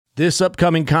This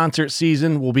upcoming concert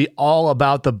season will be all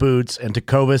about the boots, and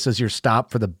Tecovas is your stop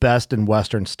for the best in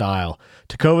Western style.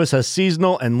 Tecovas has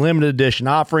seasonal and limited edition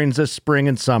offerings this spring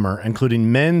and summer,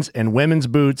 including men's and women's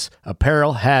boots,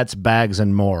 apparel, hats, bags,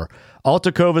 and more. All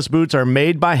Tecovas boots are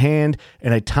made by hand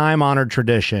in a time-honored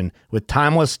tradition with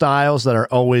timeless styles that are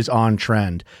always on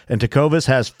trend. And Tecovas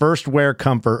has first wear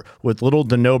comfort with little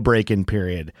to no break-in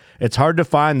period. It's hard to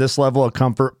find this level of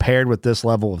comfort paired with this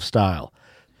level of style.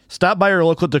 Stop by your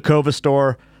local Tecovas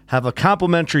store, have a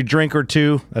complimentary drink or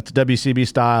two, that's WCB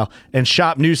style, and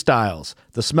shop new styles.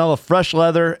 The smell of fresh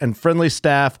leather and friendly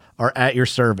staff are at your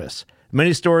service.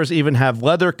 Many stores even have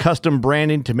leather custom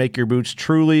branding to make your boots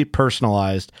truly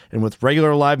personalized. And with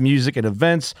regular live music and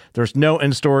events, there's no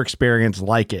in-store experience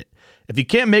like it. If you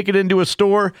can't make it into a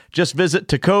store, just visit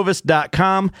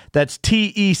tecovas.com. That's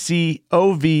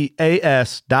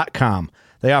TECOVAS.com.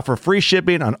 They offer free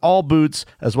shipping on all boots,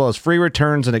 as well as free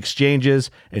returns and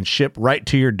exchanges, and ship right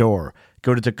to your door.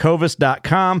 Go to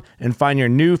tecovas.com and find your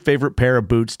new favorite pair of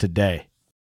boots today.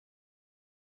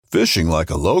 Fishing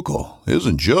like a local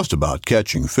isn't just about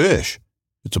catching fish.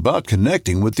 It's about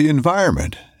connecting with the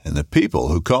environment and the people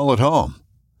who call it home.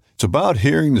 It's about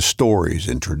hearing the stories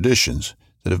and traditions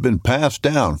that have been passed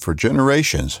down for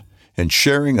generations and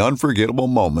sharing unforgettable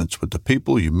moments with the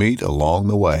people you meet along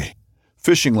the way.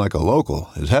 Fishing like a local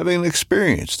is having an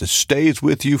experience that stays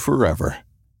with you forever.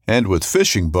 And with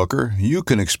Fishing Booker, you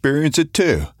can experience it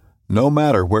too, no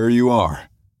matter where you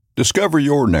are. Discover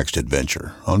your next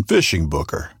adventure on Fishing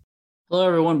Booker. Hello,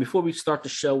 everyone. Before we start the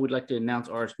show, we'd like to announce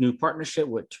our new partnership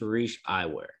with Tarish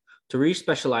Eyewear. Tarish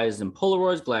specializes in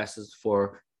Polaroid glasses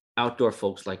for outdoor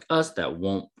folks like us that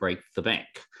won't break the bank.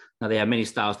 Now, they have many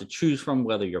styles to choose from,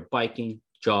 whether you're biking,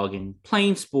 jogging,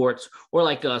 playing sports, or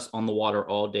like us on the water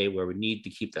all day where we need to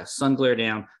keep that sun glare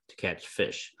down to catch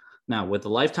fish. Now, with a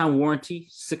lifetime warranty,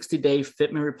 60-day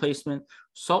fitment replacement,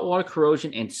 saltwater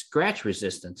corrosion, and scratch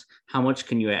resistance, how much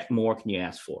more can you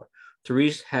ask for?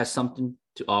 Therese has something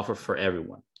to offer for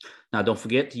everyone. Now, don't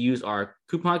forget to use our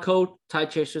coupon code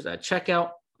TideChasers at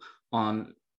checkout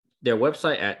on their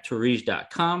website at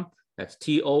torege.com. That's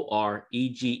TOREGE.com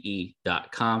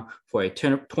for a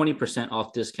 20%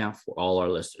 off discount for all our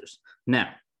listeners. Now,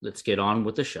 let's get on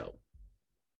with the show.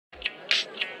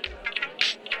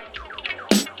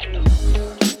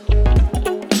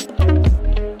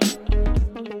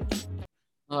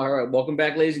 All right, welcome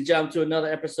back, ladies and gentlemen, to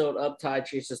another episode of Tide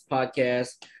Chasers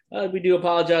Podcast. We do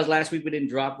apologize. Last week we didn't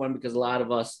drop one because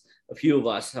a few of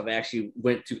us have actually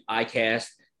went to ICAST.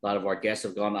 A lot of our guests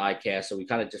have gone to ICAST, so we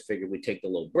kind of just figured we'd take the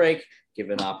little break, give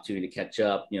it an opportunity to catch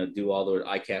up, do all the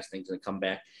ICAST things and come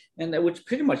back. And which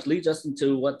pretty much leads us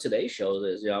into what today's show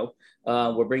is.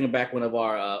 We're bringing back one of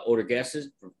our older guests,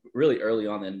 really early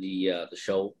on in the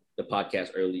show, the podcast,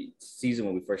 early season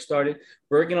when we first started.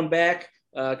 Bringing him back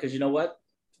because you know what?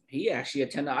 He actually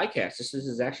attended ICAST. This is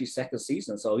his actually second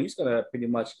season, so he's going to pretty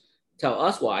much tell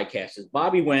us what ICAST is.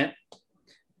 Bobby went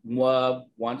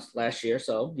once last year,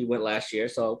 so he went last year.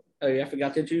 So I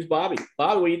forgot to introduce Bobby.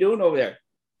 Bobby, what are you doing over there?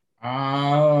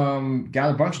 Got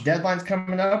a bunch of deadlines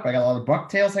coming up. I got a lot of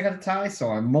bucktails I got to tie, so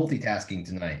I'm multitasking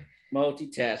tonight.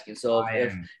 Multitasking. So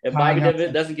if Bobby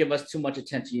doesn't give us too much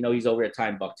attention, he's over at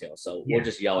tying bucktail. So we'll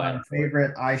just yell at him.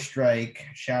 Favorite iStrike.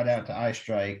 Shout out to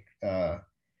iStrike.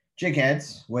 Jig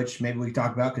heads, which maybe we can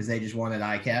talk about because they just won at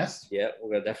ICAST. Yeah,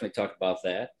 we're gonna definitely talk about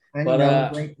that. And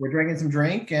we're drinking some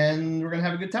drink and we're gonna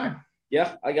have a good time.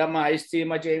 Yeah, I got my iced tea and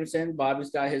my Jameson. Bobby's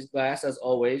got his glass as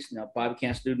always. Bobby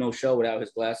can't do no show without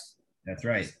his glass. That's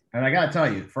right. And I gotta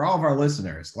tell you, for all of our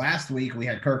listeners, last week we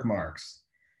had Kirk Marks,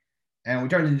 and we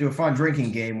turned it into a fun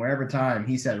drinking game where every time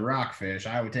he said rockfish,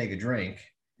 I would take a drink.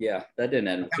 Yeah, that didn't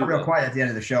end. Got real quiet at the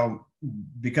end of the show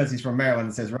because he's from Maryland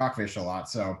and says rockfish a lot.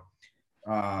 So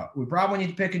we probably need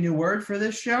to pick a new word for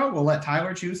this show. We'll let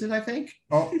Tyler choose it, I think.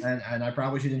 Oh, and I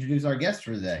probably should introduce our guest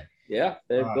for today. Yeah,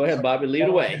 go ahead, Bobby. Lead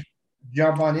away.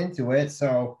 Jump on into it.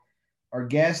 So our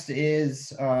guest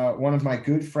is one of my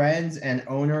good friends and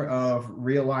owner of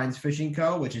Real Lines Fishing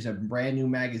Co., which is a brand new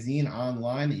magazine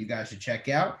online that you guys should check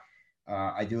out.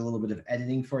 I do a little bit of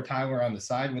editing for Tyler on the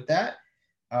side with that.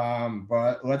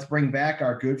 But let's bring back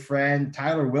our good friend,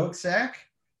 Tyler Wilczek.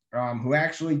 Who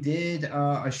actually did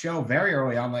a show very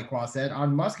early on, like Qua said,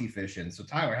 on muskie fishing. So,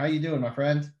 Tyler, how you doing, my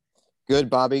friend? Good,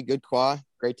 Bobby. Good, Qua.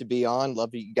 Great to be on.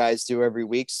 Love what you guys do every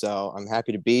week. So I'm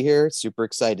happy to be here. Super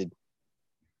excited.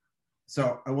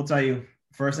 So I will tell you,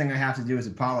 first thing I have to do is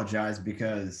apologize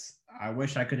because I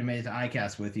wish I could have made it to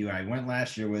ICAST with you. I went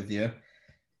last year with you.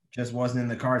 Just wasn't in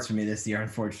the cards for me this year,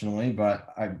 unfortunately, but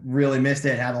I really missed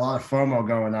it. Had a lot of FOMO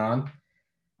going on.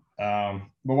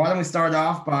 But why don't we start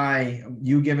off by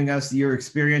you giving us your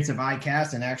experience of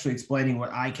ICAST and actually explaining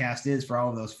what ICAST is for all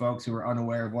of those folks who are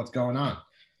unaware of what's going on.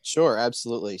 Sure,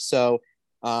 absolutely. So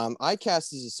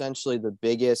ICAST is essentially the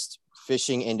biggest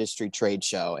fishing industry trade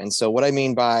show. And so what I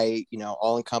mean by,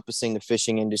 all encompassing the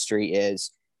fishing industry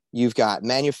is you've got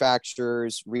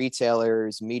manufacturers,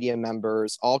 retailers, media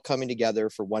members, all coming together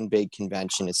for one big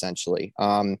convention, essentially.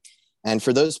 And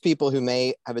for those people who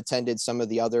may have attended some of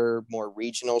the other more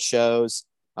regional shows,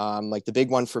 like the big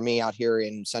one for me out here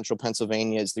in central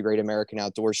Pennsylvania is the Great American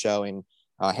Outdoor Show in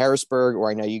Harrisburg,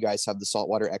 or I know you guys have the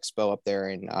Saltwater Expo up there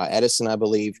in Edison, I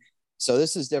believe. So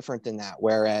this is different than that.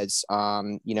 Whereas,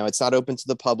 it's not open to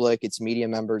the public. It's media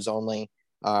members only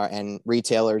and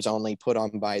retailers only, put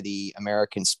on by the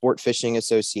American Sport Fishing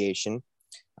Association.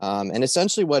 And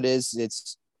essentially what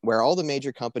it's where all the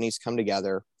major companies come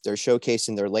together. They're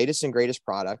showcasing their latest and greatest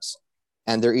products,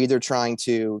 and they're either trying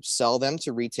to sell them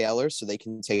to retailers so they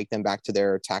can take them back to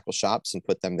their tackle shops and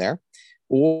put them there,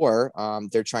 or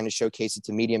they're trying to showcase it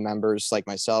to media members like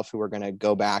myself who are going to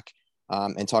go back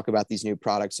and talk about these new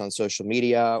products on social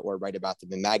media or write about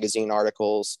them in magazine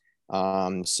articles.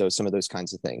 So some of those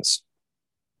kinds of things.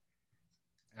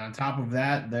 On top of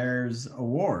that, there's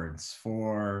awards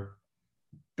for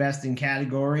best in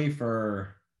category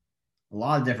for a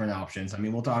lot of different options. I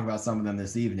mean, we'll talk about some of them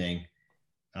this evening.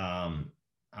 I'm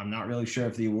not really sure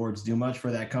if the awards do much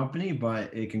for that company,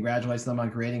 but it congratulates them on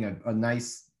creating a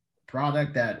nice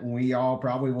product that we all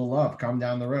probably will love come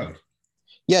down the road.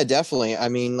 Yeah, definitely. I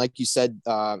mean, like you said,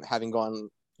 having gone,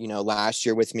 last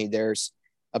year with me,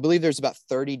 I believe there's about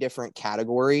 30 different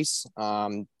categories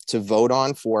to vote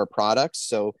on for products.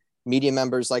 So media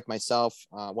members like myself,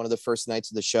 one of the first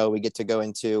nights of the show, we get to go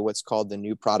into what's called the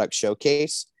new product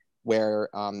showcase, where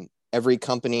every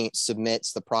company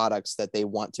submits the products that they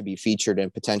want to be featured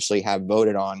and potentially have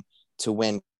voted on to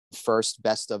win first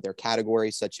best of their category,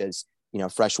 such as,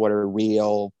 freshwater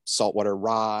reel, saltwater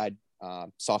rod,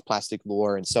 soft plastic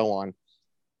lure, and so on.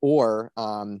 Or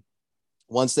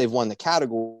once they've won the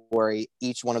category,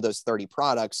 each one of those 30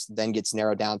 products then gets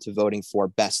narrowed down to voting for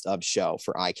best of show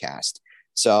for ICAST.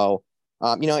 So,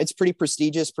 it's pretty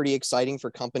prestigious, pretty exciting for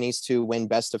companies to win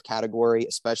best of category,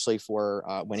 especially for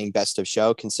winning best of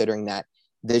show, considering that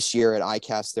this year at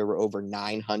ICAST, there were over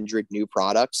 900 new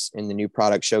products in the new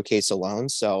product showcase alone.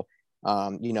 So,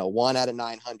 1 out of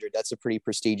 900, that's a pretty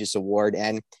prestigious award.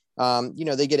 And,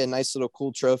 they get a nice little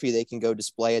cool trophy they can go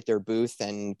display at their booth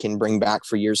and can bring back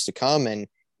for years to come and,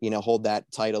 hold that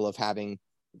title of having,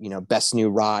 best new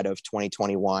rod of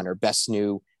 2021 or best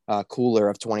new cooler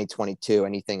of 2022,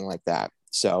 anything like that.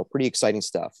 So pretty exciting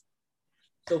stuff.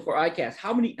 So for ICAST,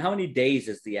 how many days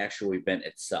is the actual event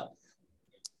itself?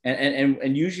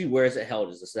 And usually where is it held?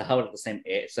 Is it held at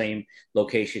the same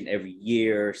location every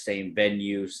year, same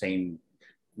venue, same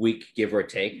week, give or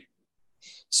take?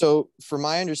 So from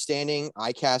my understanding,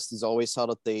 ICAST is always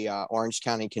held at the Orange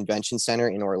County Convention Center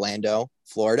in Orlando,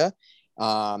 Florida.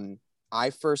 I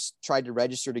first tried to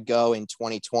register to go in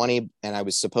 2020 and I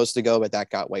was supposed to go, but that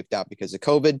got wiped out because of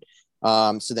COVID.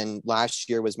 So then last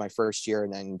year was my first year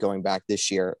and then going back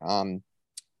this year.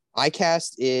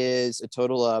 ICAST is a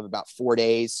total of about 4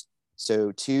 days.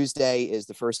 So Tuesday is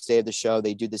the first day of the show.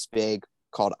 They do this big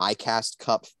called ICAST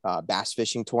Cup bass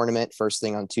fishing tournament first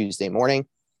thing on Tuesday morning.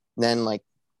 And then like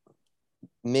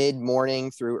mid-morning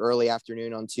through early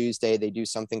afternoon on Tuesday, they do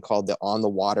something called the On the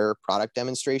Water product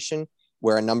demonstration,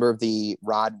 where a number of the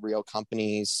rod reel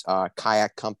companies,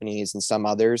 kayak companies, and some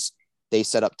others, they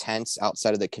set up tents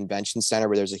outside of the convention center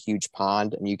where there's a huge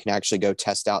pond and you can actually go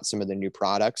test out some of the new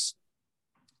products.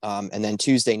 And then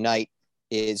Tuesday night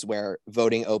is where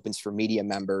voting opens for media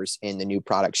members in the new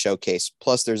product showcase.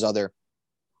 Plus there's other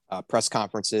press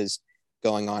conferences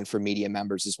going on for media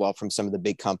members as well from some of the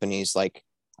big companies. Like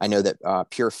I know that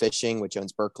Pure Fishing, which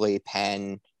owns Berkeley,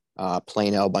 Penn,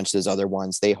 Plano, a bunch of those other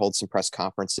ones, they hold some press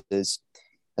conferences.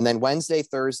 And then Wednesday,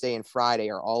 Thursday, and Friday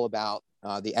are all about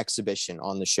the exhibition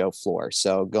on the show floor.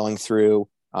 So going through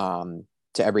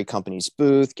to every company's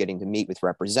booth, getting to meet with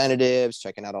representatives,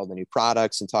 checking out all the new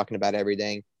products and talking about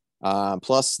everything.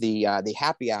 Plus the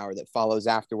happy hour that follows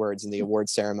afterwards and the award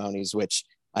ceremonies, which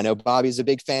I know Bobby's a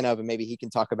big fan of, and maybe he can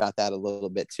talk about that a little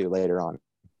bit too later on.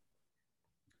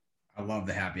 I love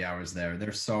the happy hours there.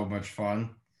 They're so much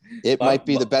fun. It might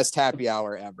be the best happy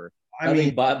hour ever. I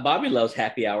mean, Bobby loves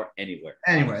happy hour anywhere.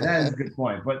 Anyway, that is a good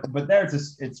point. But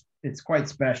there's it's quite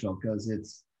special because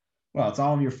it's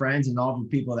all of your friends and all of the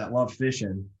people that love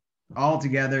fishing all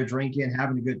together, drinking,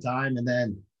 having a good time. And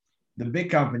then the big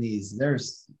companies,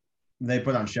 they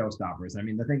put on showstoppers. I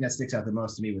mean, the thing that sticks out the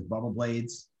most to me was Bubble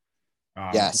Blades.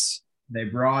 Yes. they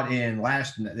brought in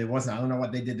it wasn't, I don't know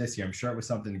what they did this year. I'm sure it was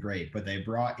something great, but they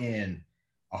brought in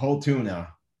a whole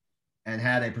tuna and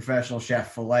had a professional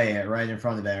chef fillet it right in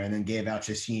front of there, and then gave out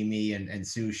sashimi and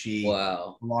sushi,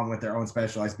 Wow. along with their own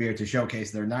specialized beer to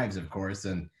showcase their knives, of course.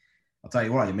 And I'll tell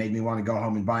you what, it made me want to go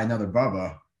home and buy another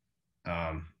Bubba,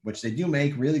 which they do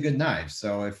make really good knives.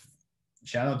 So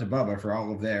shout out to Bubba for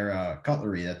all of their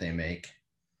cutlery that they make.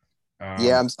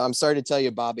 Yeah, I'm sorry to tell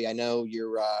you, Bobby. I know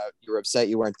you're upset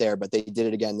you weren't there, but they did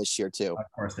it again this year too.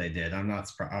 Of course they did. I'm not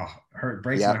surprised. Oh,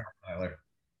 breaks my heart, Tyler.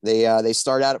 They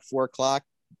start out at 4:00,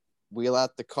 wheel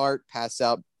out the cart, pass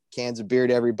out cans of beer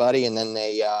to everybody, and then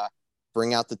they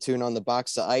bring out the tuna on the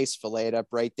box of ice, fillet it up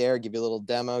right there, give you a little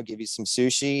demo, give you some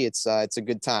sushi. It's a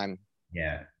good time.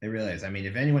 Yeah, it really is. I mean,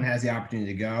 if anyone has the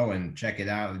opportunity to go and check it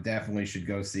out, it definitely should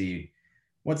go see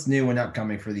what's new and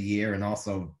upcoming for the year, and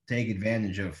also take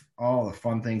advantage of all the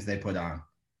fun things they put on.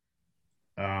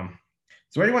 So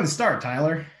where do you want to start,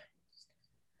 Tyler?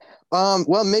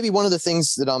 Well, maybe one of the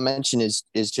things that I'll mention is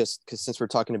just because since we're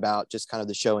talking about just kind of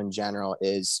the show in general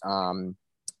is, for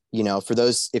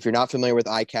those, if you're not familiar with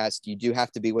ICAST, you do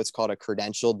have to be what's called a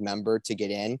credentialed member to get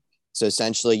in. So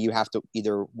essentially you have to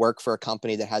either work for a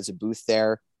company that has a booth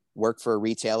there, work for a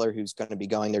retailer who's going to be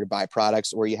going there to buy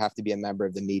products, or you have to be a member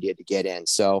of the media to get in.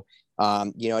 So,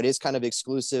 it is kind of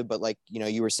exclusive, but like,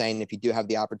 you were saying, if you do have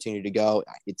the opportunity to go,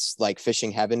 it's like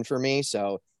fishing heaven for me.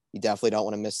 So you definitely don't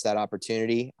want to miss that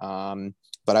opportunity.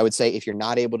 But I would say if you're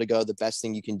not able to go, the best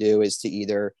thing you can do is to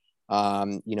either,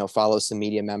 follow some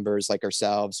media members like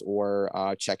ourselves, or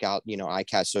check out,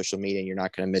 ICAST social media, and you're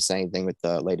not going to miss anything with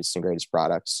the latest and greatest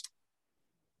products.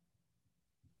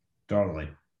 Totally.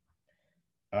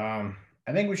 I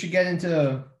think we should get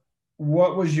into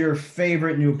what was your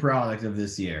favorite new product of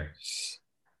this year?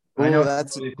 Ooh, I know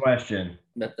that's a good question.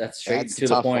 That's straight That's to a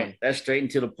the tough point. one. That's straight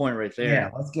into the point right there. Yeah,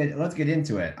 let's get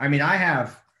into it. I mean, I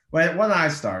have. Well, why don't I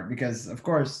start? Because of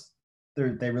course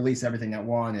they release everything at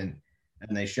one, and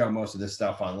they show most of this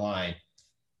stuff online.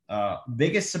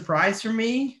 Biggest surprise for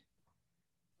me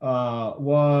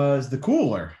was the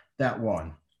cooler that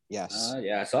won. Yes.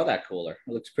 Yeah, I saw that cooler.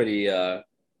 It looks pretty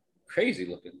crazy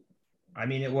looking. I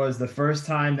mean, it was the first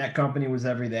time that company was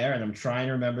ever there, and I'm trying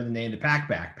to remember the name. The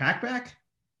Packback. Packback?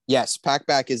 Yes,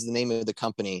 Packback is the name of the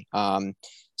company.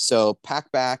 So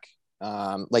Packback,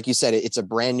 like you said, it's a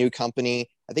brand new company.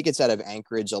 I think it's out of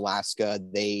Anchorage, Alaska.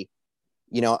 They,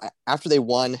 after they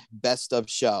won Best of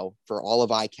Show for all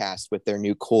of ICAST with their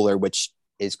new cooler, which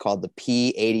is called the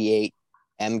P88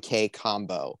 MK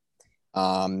Combo.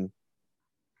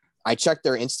 I checked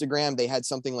their Instagram. They had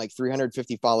something like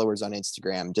 350 followers on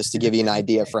Instagram, just to give you an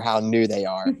idea for how new they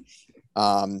are.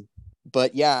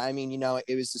 But yeah, I mean,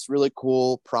 it was this really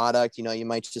cool product. You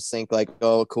might just think like,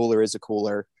 oh, a cooler is a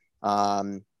cooler,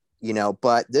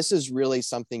 but this is really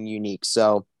something unique.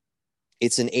 So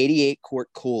it's an 88 quart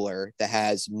cooler that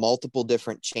has multiple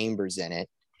different chambers in it.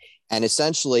 And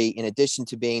essentially, in addition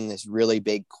to being this really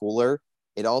big cooler,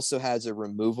 it also has a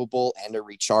removable and a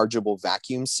rechargeable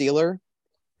vacuum sealer,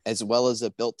 as well as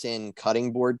a built-in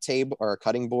cutting board table, or a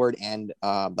cutting board, and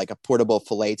like a portable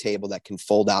fillet table that can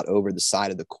fold out over the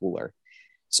side of the cooler.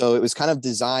 So it was kind of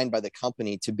designed by the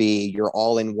company to be your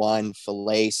all-in-one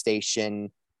fillet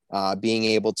station, being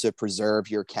able to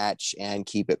preserve your catch and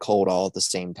keep it cold all at the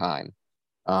same time.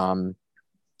 And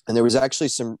there was actually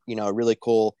some, really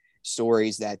cool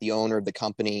stories that the owner of the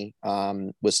company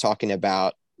was talking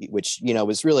about, which,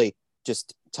 was really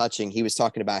just touching. He was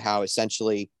talking about how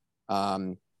essentially,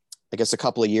 I guess a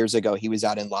couple of years ago, he was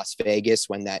out in Las Vegas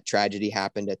when that tragedy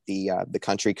happened at the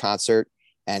country concert,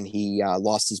 and he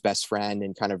lost his best friend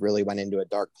and kind of really went into a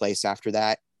dark place after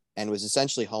that, and was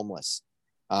essentially homeless.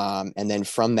 And then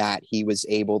from that, he was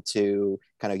able to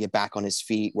kind of get back on his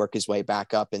feet, work his way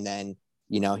back up, and then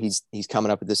he's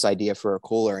coming up with this idea for a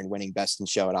cooler and winning Best in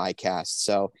Show at ICAST.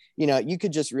 So you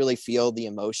could just really feel the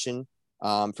emotion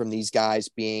from these guys,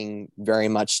 being very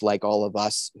much like all of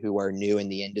us who are new in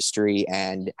the industry,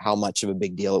 and how much of a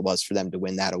big deal it was for them to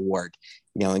win that award,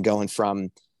 and going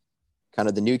from kind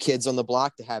of the new kids on the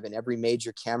block to having every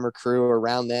major camera crew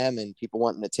around them and people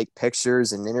wanting to take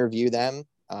pictures and interview them.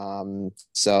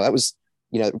 So that was,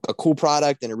 a cool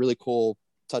product and a really cool,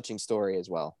 touching story as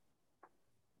well.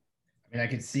 I mean, I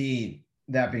could see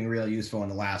that being real useful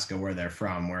in Alaska, where they're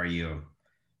from, where you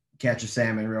catch a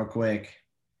salmon real quick.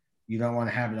 You don't want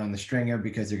to have it on the stringer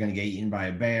because they're going to get eaten by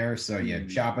a bear. So you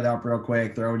chop it up real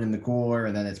quick, throw it in the cooler,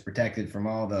 and then it's protected from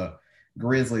all the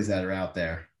grizzlies that are out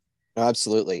there.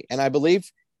 Absolutely. And I believe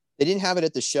they didn't have it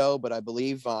at the show, but I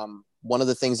believe one of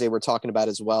the things they were talking about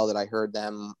as well that I heard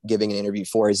them giving an interview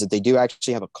for is that they do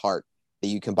actually have a cart that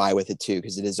you can buy with it too,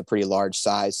 because it is a pretty large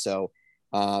size. So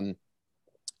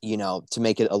to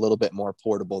make it a little bit more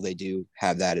portable, they do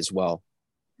have that as well.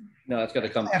 No, it's going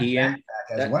to come I have key in.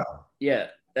 as well. Yeah,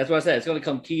 that's what I said. It's going to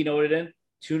come key, you know what it in?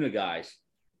 Tuna guys.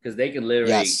 Because they can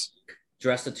literally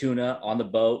dress the tuna on the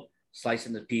boat, slice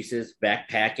into pieces,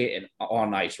 backpack it, and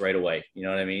on ice right away. You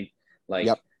know what I mean? Like,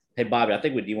 hey, Bobby, I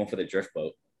think we need one for the drift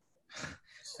boat.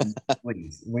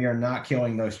 Please, we are not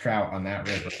killing those trout on that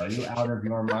river. Are you out of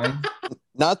your mind?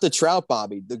 Not the trout,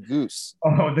 Bobby, the goose.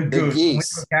 Oh, the goose.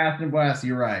 Geese. Cast and blast,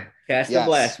 you're right. Cast and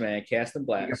blast, man. Cast and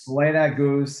blast. You can fillet that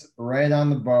goose right on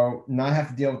the boat, not have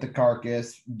to deal with the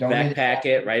carcass. Backpack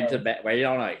it right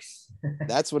on ice.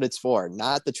 That's what it's for,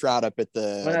 not the trout up at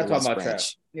the We're not talking about Branch.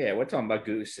 trout. Yeah, we're talking about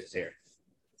gooses here.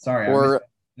 Sorry.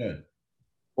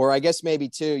 Or I guess maybe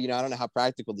too, I don't know how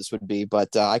practical this would be,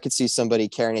 but I could see somebody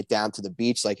carrying it down to the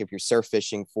beach. Like if you're surf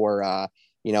fishing for,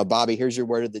 Bobby, here's your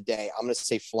word of the day. I'm going to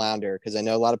say flounder because I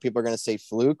know a lot of people are going to say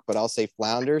fluke, but I'll say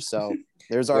flounder. So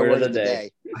there's our word of the day.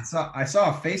 I saw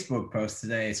a Facebook post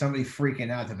today. Somebody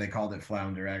freaking out that they called it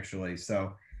flounder actually.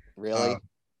 So really,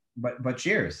 but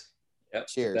cheers. Yep,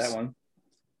 cheers. That one.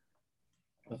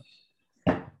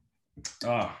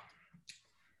 Oh.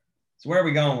 So where are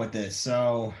we going with this?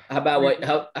 So how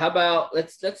about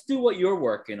let's do what you're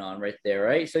working on right there,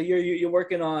 right? So you're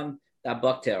working on that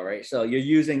bucktail, right? So you're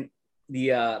using the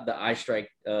iStrike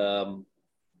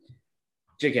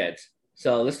jig heads.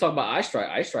 So let's talk about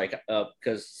iStrike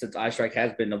because since iStrike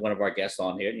has been one of our guests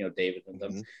on here, David and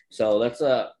them. Mm-hmm. So let's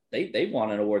they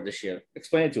won an award this year.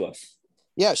 Explain it to us.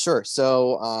 Yeah, sure.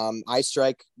 So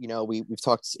iStrike, we've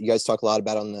talked, you guys talk a lot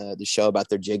about on the show about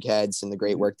their jig heads and the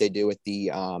great work they do with the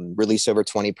Release Over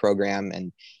 20 program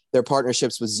and their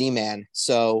partnerships with Z-Man.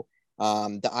 So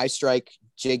the iStrike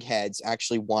jig heads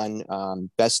actually won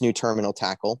Best New Terminal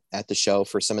Tackle at the show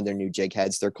for some of their new jig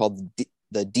heads. They're called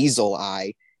the Diesel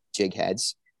Eye jig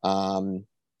heads.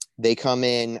 They come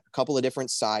in a couple of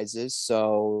different sizes.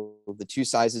 So the two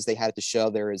sizes they had at the show,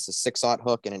 there is a 6/0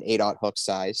 hook and an 8/0 hook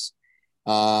size.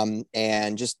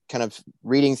 And just kind of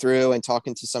reading through and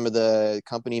talking to some of the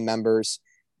company members,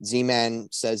 Z-Man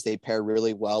says they pair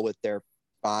really well with their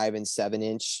 5 and 7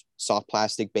 inch soft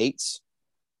plastic baits.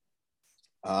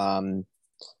 And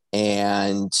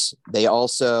they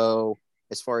also,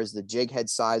 as far as the jig head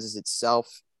sizes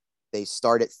itself, they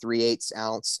start at 3/8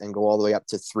 ounce and go all the way up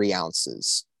to 3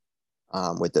 ounces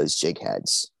with those jig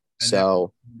heads. And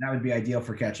so that would be ideal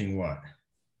for catching what?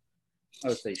 I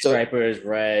would say stripers,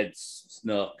 reds,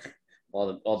 snook,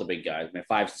 all the big guys, man.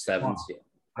 5s to 7s. Wow. Yeah.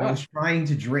 I was trying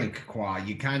to drink, Qua.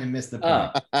 You kind of missed the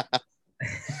point.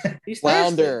 He's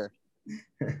flounder.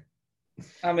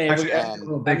 I mean, if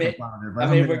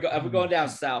we're going down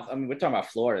south, I mean, we're talking about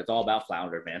Florida. It's all about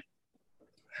flounder, man.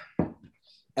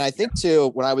 And I think too,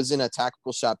 when I was in a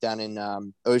tactical shop down in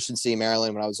Ocean City,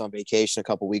 Maryland, when I was on vacation a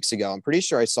couple weeks ago, I'm pretty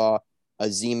sure I saw a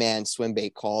Z-Man swim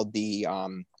bait called the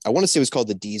I want to say it was called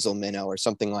the Diesel Minnow or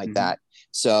something like that.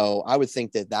 So I would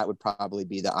think that would probably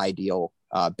be the ideal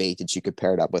bait that you could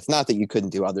pair it up with. Not that you couldn't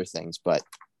do other things, but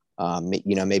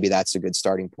maybe that's a good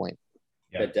starting point.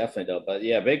 Yeah, definitely though. But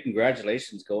yeah, big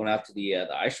congratulations going out to the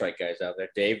iStrike guys out there.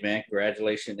 Dave, man,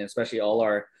 congratulations, and especially all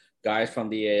our guys from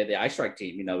the iStrike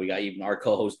team. We got even our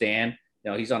co-host Dan.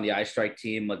 He's on the iStrike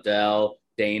team. Liddell,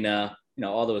 Dana,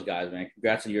 all those guys, man.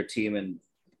 Congrats on your team and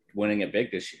winning it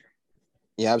big this year.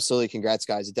 Yeah, absolutely. Congrats,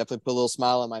 guys. It definitely put a little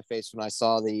smile on my face when I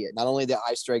saw not only the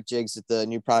iStrike jigs at the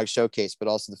new product showcase, but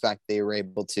also the fact they were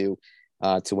able to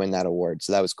win that award.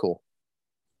 So that was cool.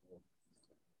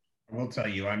 I will tell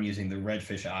you, I'm using the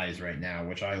Redfish eyes right now,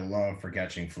 which I love for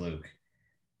catching fluke.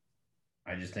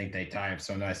 I just think they tie up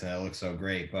so nice and they look so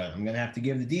great. But I'm going to have to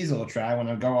give the Diesel a try when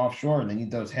I go offshore, and they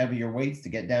need those heavier weights to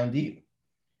get down deep.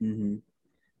 Mm-hmm.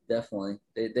 Definitely.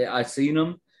 I seen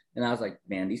them, and I was like,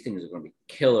 man, these things are going to be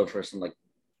killer for some like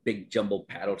big jumbo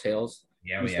paddle tails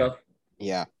and stuff.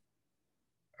 Yeah.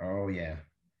 Oh, yeah.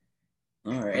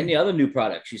 All right. Any other new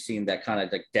products you've seen that kind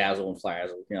of like dazzle and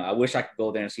flares? I wish I could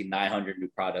go there and see 900 new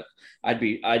products.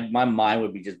 My mind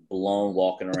would be just blown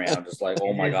walking around, just like,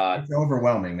 oh my God. It's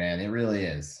overwhelming, man. It really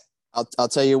is. I'll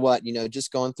tell you what,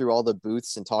 just going through all the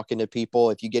booths and talking to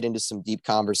people, if you get into some deep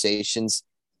conversations,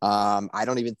 I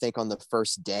don't even think on the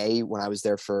first day when I was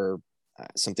there for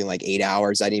something like 8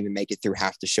 hours, I didn't even make it through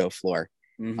half the show floor.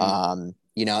 Mm-hmm.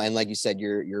 And like you said,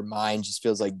 your mind just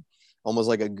feels like almost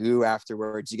like a goo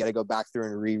afterwards. You got to go back through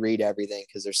and reread everything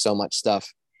because there's so much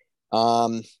stuff.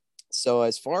 So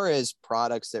as far as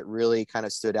products that really kind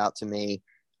of stood out to me,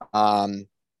 I'm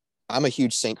a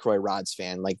huge St. Croix rods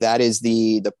fan. Like that is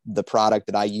the product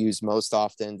that I use most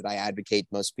often, that I advocate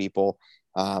most people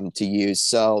to use.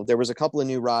 So there was a couple of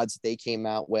new rods that they came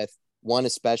out with. One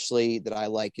especially that I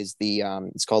like is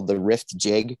it's called the Rift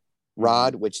Jig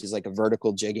rod, which is like a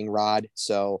vertical jigging rod.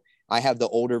 So I have the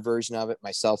older version of it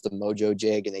myself, the Mojo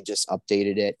jig, and they just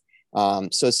updated it.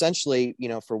 So essentially,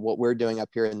 for what we're doing up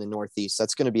here in the Northeast,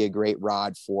 that's going to be a great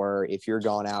rod for if you're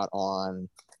going out on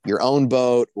your own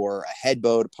boat or a head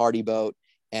boat, a party boat,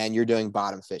 and you're doing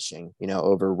bottom fishing,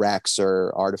 over wrecks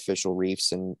or artificial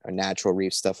reefs and or natural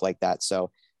reefs, stuff like that.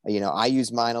 So, I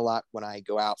use mine a lot when I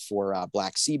go out for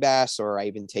black sea bass, or I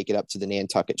even take it up to the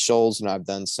Nantucket Shoals. And I've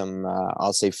done some,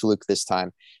 I'll say fluke this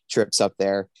time, trips up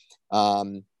there.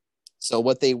 So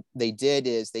what they did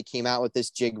is they came out with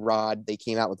this jig rod. They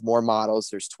came out with more models.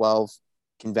 There's 12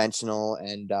 conventional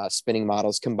and spinning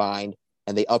models combined,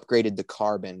 and they upgraded the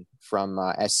carbon from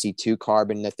SC2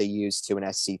 carbon that they use to an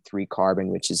SC3 carbon,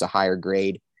 which is a higher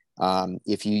grade.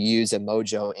 If you use a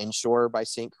Mojo Inshore by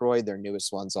St. Croix, their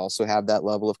newest ones also have that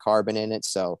level of carbon in it.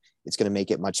 So it's going to make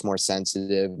it much more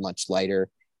sensitive, much lighter.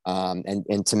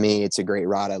 And to me, it's a great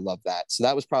rod. I love that. So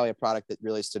that was probably a product that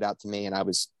really stood out to me, and I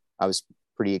was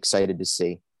pretty excited to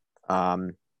see.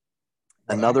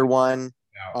 Another one.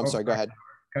 I'm sorry, go ahead.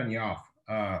 Cutting you off.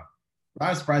 What I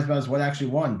was surprised about is what actually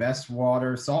won best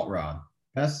saltwater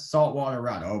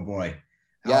rod. Oh boy.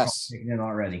 Yes. Taking in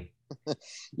already.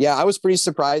 Yeah, I was pretty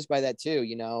surprised by that too.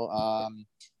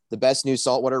 The best new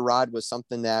saltwater rod was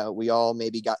something that we all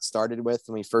maybe got started with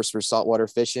when we first were saltwater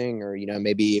fishing, or,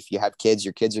 maybe if you have kids,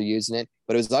 your kids are using it,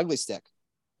 but it was Ugly Stik.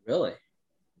 Really?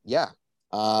 Yeah.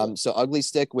 So Ugly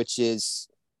Stik, which is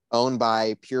owned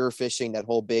by Pure Fishing, that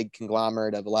whole big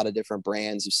conglomerate of a lot of different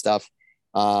brands of stuff.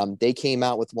 They came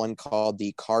out with one called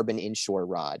the Carbon Inshore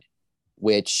rod,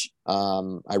 which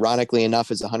ironically enough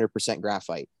is 100%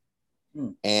 graphite.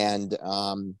 And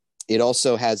it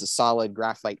also has a solid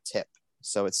graphite tip.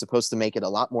 So it's supposed to make it a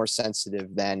lot more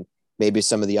sensitive than maybe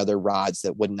some of the other rods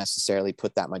that wouldn't necessarily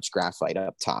put that much graphite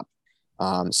up top.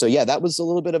 So yeah, that was a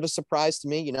little bit of a surprise to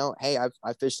me. Hey,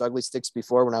 I fished Ugly Stiks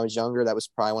before when I was younger. That was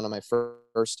probably one of my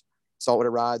first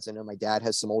saltwater rods. I know my dad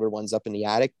has some older ones up in the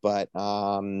attic, but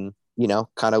kind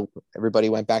of everybody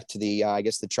went back to the I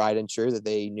guess the tried and true that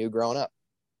they knew growing up.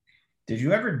 Did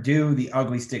you ever do the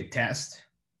Ugly Stik test?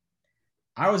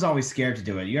 I was always scared to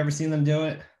do it. You ever seen them do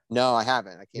it? No, I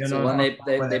haven't. I can't. So when they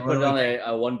put it on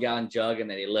a 1 gallon jug and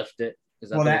then they lift it.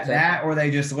 That or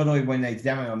they just literally, when they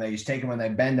demo them, they just take them and they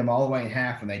bend them all the way in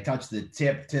half and they touch the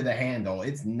tip to the handle.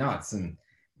 It's nuts. And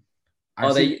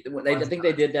I think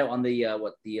they did that on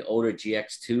the older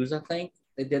GX2s. I think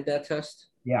they did that test.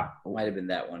 Yeah, it might have been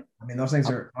that one. I mean, those things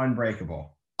are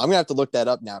unbreakable. I'm gonna have to look that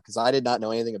up now because I did not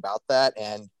know anything about that,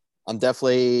 and I'm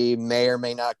definitely may or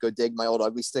may not go dig my old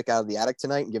Ugly Stik out of the attic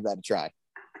tonight and give that a try.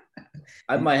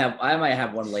 I might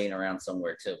have one laying around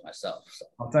somewhere too myself. So.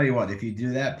 I'll tell you what, if you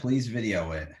do that, please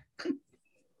video it.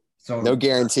 So no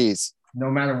guarantees.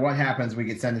 No matter what happens, we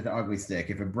could send it to Ugly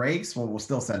Stik. If it breaks, we'll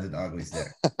still send it to Ugly Stik.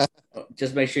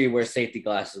 Just make sure you wear safety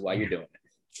glasses while you're doing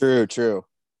it. True.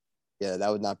 Yeah, that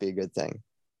would not be a good thing.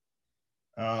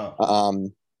 What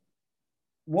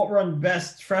run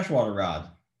best freshwater rod?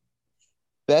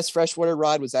 Best freshwater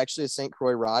rod was actually a St.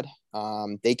 Croix rod.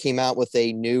 They came out with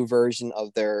a new version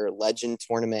of their Legend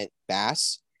Tournament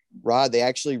bass rod. They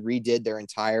actually redid their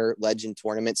entire Legend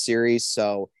Tournament series.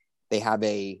 So they have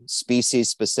a species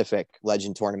specific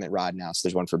Legend Tournament rod now. So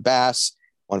there's one for bass,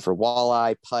 one for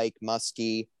walleye, pike,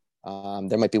 muskie.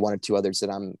 There might be one or two others that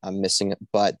I'm missing,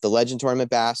 but the Legend Tournament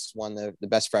bass won the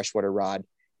best freshwater rod.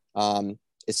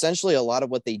 Essentially, a lot of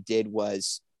what they did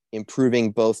was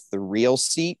improving both the reel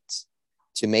seat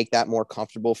to make that more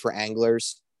comfortable for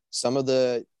anglers. Some of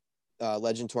the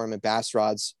Legend Tournament bass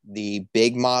rods, the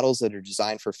big models that are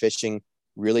designed for fishing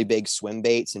really big swim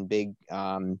baits and big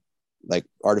like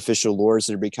artificial lures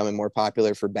that are becoming more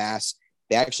popular for bass,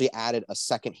 they actually added a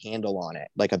second handle on it,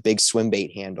 like a big swim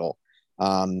bait handle,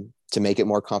 to make it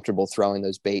more comfortable throwing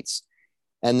those baits.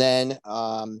 And then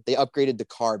they upgraded the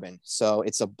carbon. So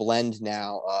it's a blend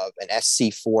now of an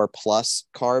SC4 plus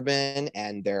carbon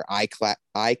and their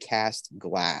iCast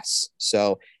glass.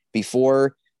 So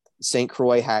before, St.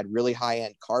 Croix had really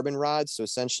high-end carbon rods. So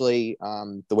essentially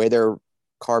the way their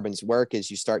carbons work is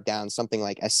you start down something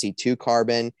like SC2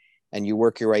 carbon and you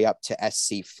work your way up to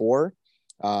SC4.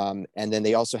 And then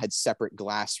they also had separate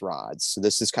glass rods. So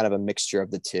this is kind of a mixture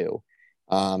of the two.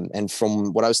 And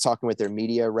from what I was talking with their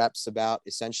media reps about,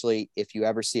 essentially, if you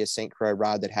ever see a St. Croix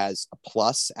rod that has a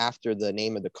plus after the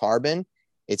name of the carbon,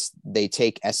 they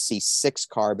take SC6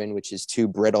 carbon, which is too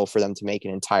brittle for them to make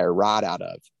an entire rod out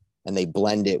of, and they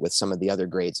blend it with some of the other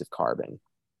grades of carbon.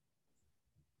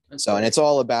 So, and it's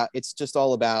just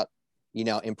all about,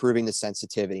 improving the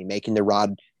sensitivity, making the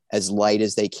rod as light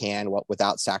as they can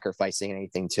without sacrificing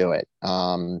anything to it.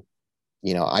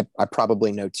 I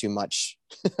probably know too much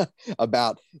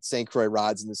about St. Croix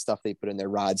rods and the stuff they put in their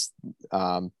rods.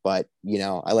 But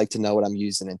I like to know what I'm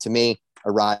using. And to me,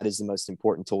 a rod is the most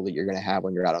important tool that you're going to have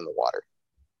when you're out on the water.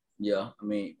 Yeah. I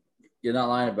mean, you're not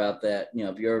lying about that.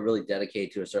 If you're really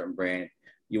dedicated to a certain brand,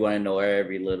 you want to know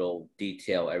every little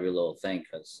detail, every little thing,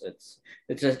 because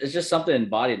it's just something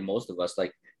embodied in most of us.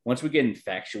 Like once we get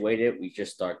infatuated, we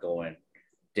just start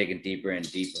digging deeper and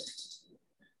deeper.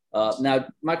 Now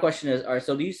my question is, all right,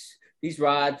 so these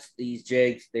rods, these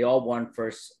jigs, they all won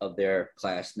first of their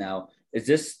class. Now,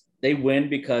 they win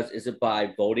because is it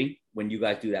by voting when you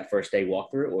guys do that first day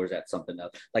walkthrough, or is that something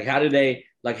else? Like how do they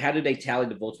tally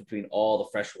the votes between all the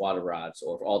freshwater rods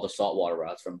or all the saltwater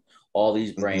rods from all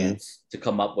these brands to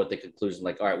come up with the conclusion?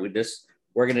 Like, all right,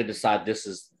 we're going to decide this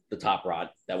is the top rod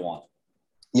that won.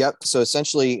 Yep. So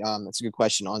essentially, that's a good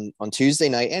question. On Tuesday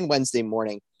night and Wednesday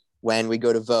morning, when we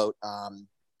go to vote,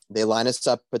 they line us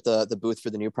up at the booth for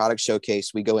the new product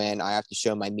showcase. We go in. I have to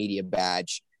show my media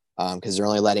badge because they're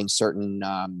only letting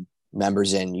certain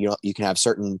members in. You can have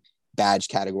certain badge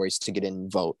categories to get in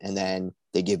and vote, and then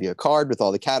they give you a card with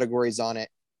all the categories on it.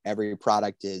 Every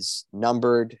product is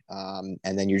numbered, and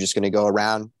then you're just going to go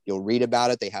around. You'll read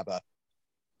about it. They have a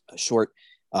short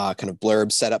kind of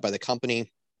blurb set up by the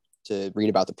company to read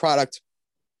about the product,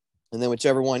 and then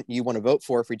whichever one you want to vote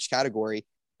for each category,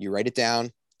 you write it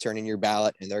down, turn in your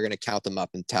ballot, and they're going to count them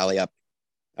up and tally up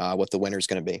what the winner is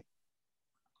going to be.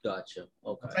 Gotcha.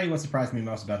 Okay. I'll tell you what surprised me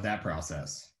most about that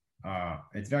process.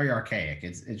 It's very archaic.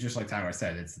 It's just like Tyler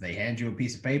said. They hand you a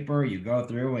piece of paper, you go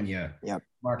through and you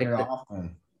mark it off,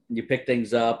 and you pick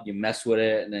things up, you mess with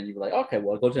it, and then you're like, okay,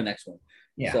 well, go to the next one.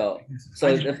 Yeah. So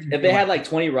if they had like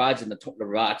 20 rods in the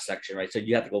rod section, right? So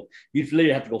you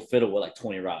literally have to go fiddle with like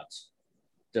 20 rods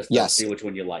just to see which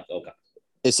one you like. Okay.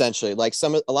 Essentially, like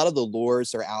a lot of the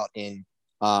lures are out in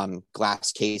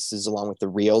glass cases along with the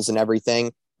reels and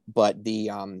everything, but the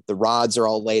rods are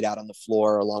all laid out on the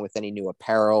floor along with any new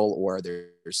apparel, or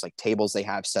there's like tables they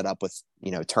have set up with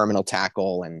terminal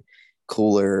tackle and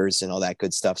coolers and all that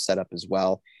good stuff set up as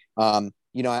well.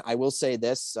 I will say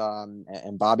this,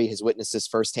 and Bobby has witnessed this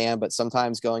firsthand, but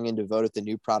sometimes going in to vote at the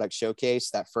new product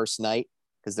showcase that first night,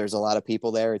 because there's a lot of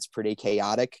people there, it's pretty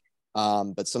chaotic.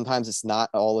 But sometimes it's not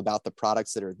all about the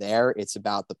products that are there. It's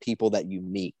about the people that you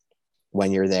meet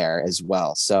when you're there as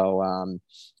well. So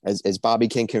as Bobby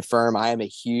can confirm, I am a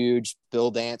huge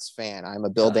Bill Dance fan. I'm a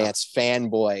Bill Dance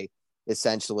fanboy,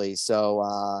 essentially.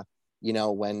 So,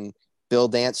 when Bill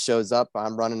Dance shows up,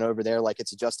 I'm running over there like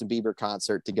it's a Justin Bieber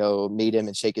concert to go meet him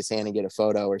and shake his hand and get a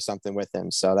photo or something with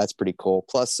him. So that's pretty cool.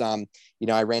 Plus, I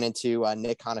ran into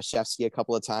Nick Honashevsky a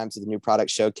couple of times at the new product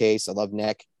showcase. I love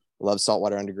Nick. Love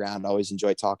Saltwater Underground. I always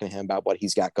enjoy talking to him about what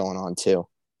he's got going on too.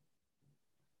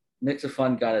 Nick's a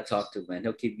fun guy to talk to, man.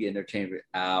 He'll keep you entertained for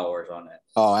hours on it.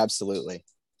 Oh, absolutely.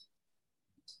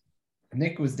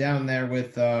 Nick was down there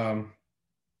with,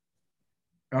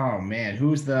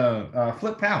 who's the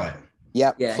Flip Palette?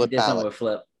 Yep. Yeah, Flip he did something Palette. with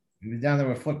Flip. He was down there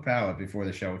with Flip Palette before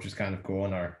the show, which is kind of cool.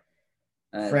 And our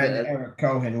friend Eric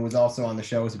Cohen, who was also on the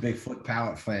show, was a big Flip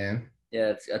Palette fan.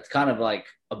 Yeah, it's kind of like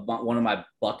one of my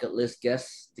bucket list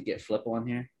guests to get Flip on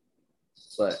here.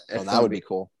 But that would be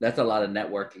cool. That's a lot of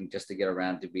networking just to get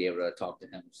around to be able to talk to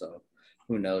him. So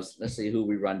who knows? Let's see who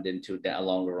we run into down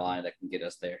along the line that can get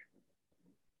us there.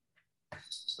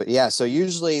 But yeah, so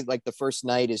usually like the first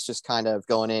night is just kind of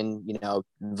going in,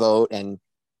 vote and,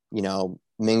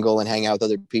 mingle and hang out with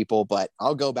other people. But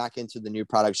I'll go back into the new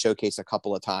product showcase a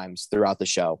couple of times throughout the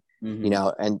show.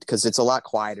 And because it's a lot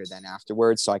quieter than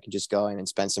afterwards, so I can just go in and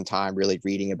spend some time really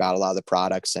reading about a lot of the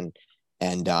products and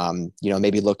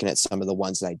maybe looking at some of the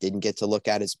ones that I didn't get to look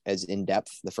at as in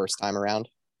depth the first time around.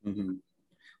 Mm-hmm.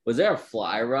 Was there a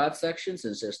fly rod section?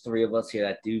 Since there's three of us here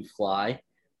that do fly,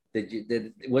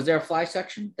 was there a fly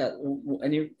section? That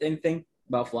anything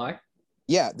about fly?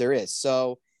 Yeah, there is.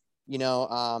 So,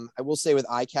 I will say with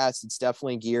ICAST, it's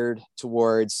definitely geared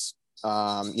towards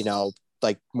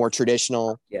like more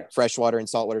traditional freshwater and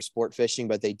saltwater sport fishing,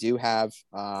 but they do have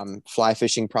fly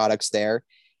fishing products there.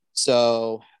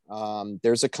 So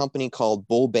there's a company called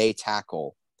Bull Bay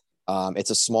Tackle.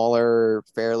 It's a smaller,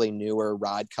 fairly newer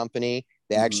rod company.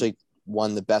 They actually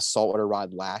won the best saltwater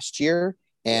rod last year.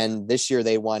 And this year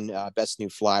they won best new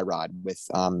fly rod with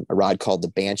a rod called the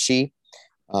Banshee.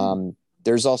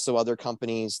 There's also other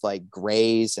companies like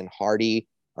Grays and Hardy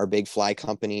are big fly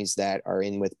companies that are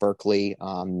in with Berkeley.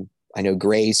 I know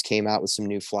Grays came out with some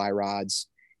new fly rods,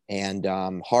 and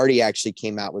Hardy actually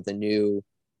came out with a new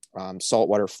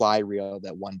saltwater fly reel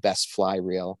that won best fly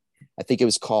reel. I think it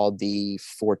was called the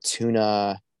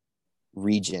Fortuna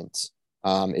Regent.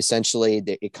 Essentially,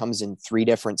 it comes in 3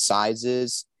 different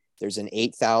sizes. There's an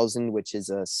 8,000, which is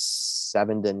a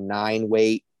 7 to 9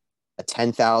 weight, a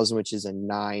 10,000, which is a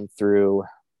 9 through,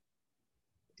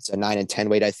 it's a 9 and 10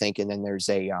 weight, I think. And then there's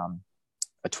a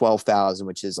 12,000,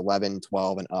 which is 11,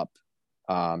 12 and up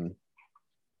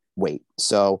weight.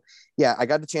 So yeah, I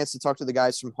got the chance to talk to the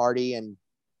guys from Hardy and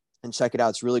check it out.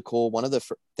 It's really cool. One of the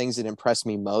things that impressed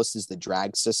me most is the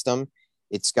drag system.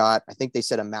 It's got, I think they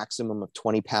said a maximum of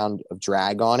 20 pound of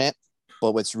drag on it.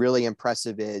 But what's really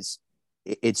impressive is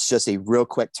it's just a real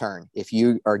quick turn. If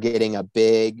you are getting a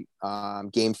big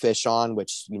game fish on,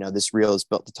 which, you know, this reel is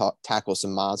built to tackle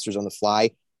some monsters on the fly,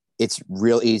 it's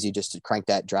real easy just to crank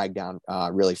that drag down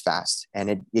really fast.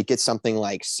 And it gets something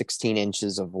like 16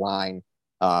 inches of line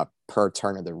per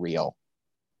turn of the reel.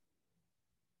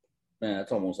 Man,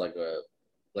 that's almost like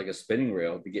a spinning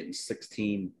reel. Be getting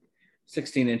 16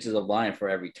 inches of line for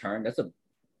every turn. That's a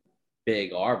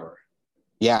big arbor.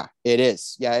 Yeah, it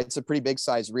is. Yeah, it's a pretty big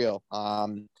size reel.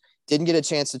 Didn't get a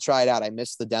chance to try it out. I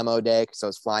missed the demo day because I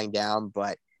was flying down,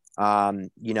 but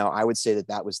you know, I would say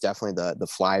that was definitely the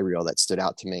fly reel that stood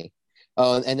out to me.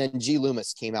 And then G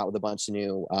Loomis came out with a bunch of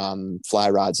new fly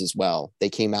rods as well. They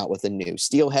came out with a new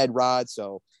steelhead rod.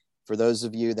 So for those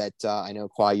of you that I know,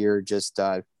 Kwa, you're just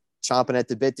chomping at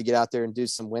the bit to get out there and do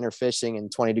some winter fishing in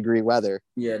 20-degree weather.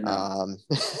 Yeah, no.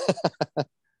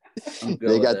 I'm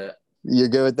good with that. You're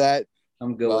good with that?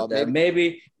 I'm good with that.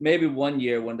 Maybe one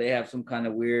year when they have some kind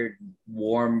of weird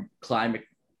warm climate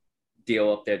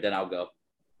deal up there, then I'll go.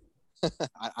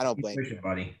 I don't blame you,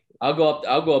 buddy. I'll go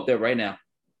up there right now.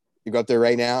 You go up there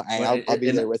right now? I'll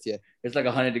be there with you. It's like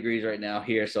 100 degrees right now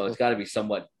here, so it's got to be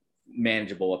somewhat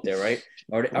manageable up there, right?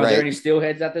 Are there any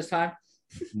steelheads at this time?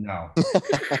 No.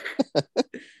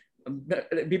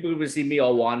 People would see me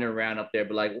all wandering around up there,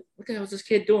 but like, what the hell is this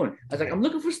kid doing? I was like, I'm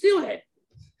looking for steelhead.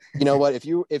 You know what? If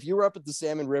you were up at the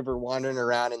Salmon River wandering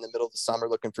around in the middle of the summer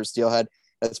looking for steelhead,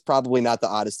 that's probably not the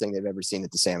oddest thing they've ever seen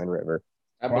at the Salmon River.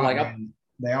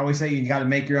 They always say you got to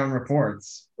make your own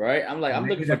reports, right? I'm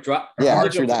looking for drop. Yeah,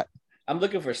 true that. I'm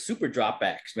looking for super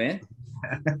dropbacks, man.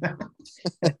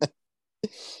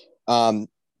 And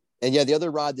yeah, the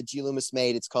other rod that G Loomis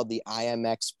made, it's called the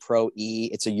IMX Pro E.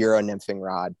 It's a Euro nymphing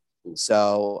rod.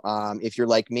 So if you're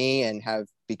like me and have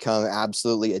become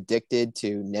absolutely addicted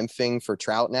to nymphing for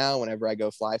trout now, whenever I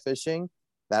go fly fishing,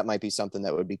 that might be something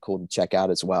that would be cool to check out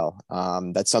as well.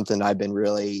 That's something I've been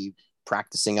really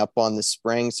practicing up on this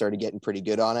spring, started getting pretty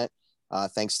good on it.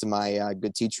 Thanks to my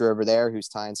good teacher over there who's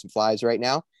tying some flies right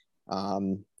now.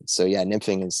 So yeah,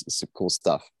 nymphing is some cool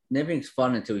stuff. Nymphing's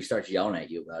fun until he starts yelling at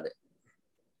you about it.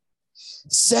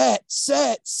 Set,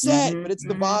 but it's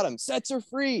the bottom. Sets are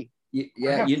free.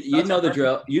 Yeah, you know the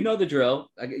drill. You know the drill.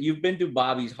 You've been through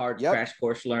Bobby's hard crash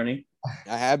course learning.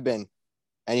 I have been.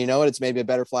 And you know what? It's made me a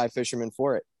better fly fisherman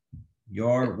for it.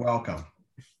 You're welcome.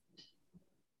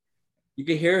 You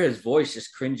can hear his voice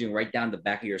just cringing right down the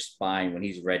back of your spine when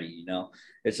he's ready, you know?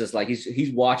 It's just like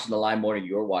he's watching the line more than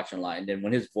you're watching the line. And then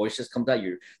when his voice just comes out,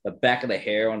 the back of the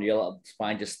hair on your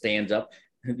spine just stands up.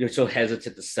 You're so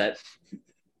hesitant to set.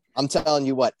 I'm telling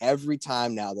you what, every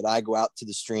time now that I go out to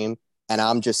the stream and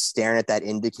I'm just staring at that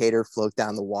indicator float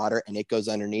down the water and it goes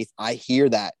underneath, I hear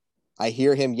that. I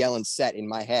hear him yelling set in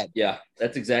my head. Yeah,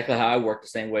 that's exactly how I work the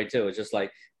same way too. It's just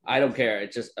like, I don't care.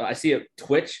 It's just, I see a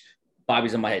twitch,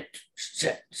 Bobby's in my head.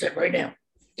 Set right now.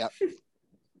 Yep.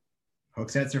 Hook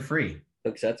sets are free.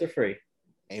 Hook sets are free.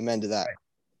 Amen to that.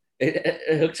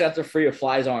 Hook sets are free if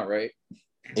flies aren't, right?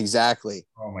 Exactly.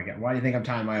 Oh my God. Why do you think I'm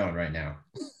tying my own right now?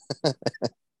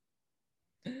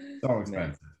 So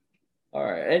expensive. All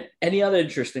right. And any other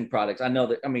interesting products? I know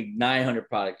that, 900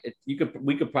 products. We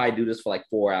could probably do this for like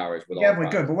 4 hours. Yeah, we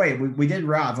could. But wait, we did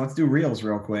rods. Let's do reels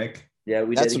real quick. Yeah,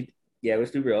 we did. Yeah,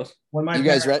 let's do reels. When my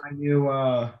guys read my new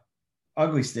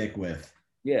ugly stick with.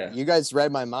 Yeah. You guys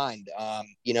read my mind.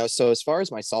 So as far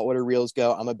as my saltwater reels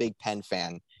go, I'm a big Penn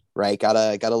fan, right?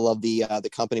 Gotta love the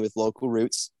company with local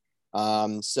roots.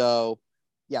 So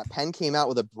yeah, Penn came out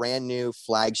with a brand new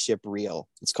flagship reel.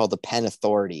 It's called the Penn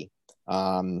Authority.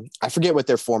 I forget what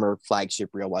their former flagship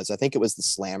reel was. I think it was the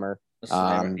Slammer.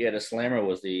 The Slammer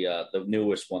was the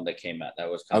newest one that came out. That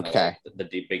was kind of like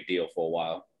the big deal for a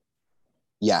while.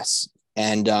 Yes.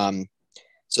 And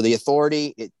so the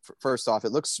Authority, first off,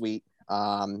 it looks sweet.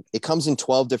 It comes in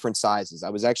 12 different sizes. I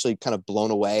was actually kind of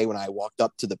blown away when I walked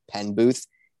up to the Penn booth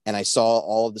and I saw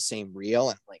all of the same reel.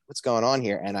 And I'm like, what's going on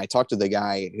here? And I talked to the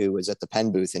guy who was at the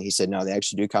Penn booth and he said, no, they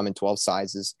actually do come in 12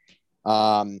 sizes.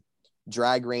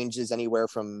 Drag ranges anywhere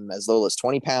from as little as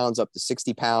 20 pounds up to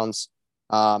 60 pounds.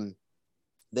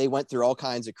 They went through all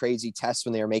kinds of crazy tests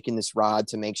when they were making this rod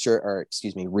to make sure,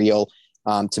 reel,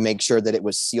 to make sure that it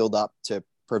was sealed up to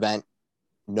prevent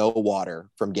no water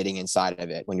from getting inside of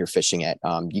it when you're fishing it.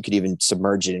 You could even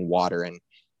submerge it in water, and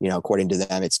according to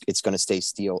them, it's going to stay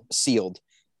sealed.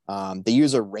 They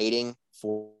use a rating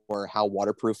for how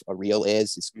waterproof a reel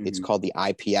is. It's called the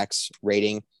IPX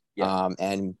rating. Yeah.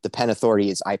 And the Penn Authority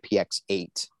is IPX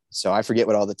 8. So I forget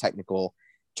what all the technical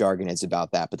jargon is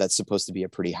about that, but that's supposed to be a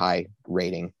pretty high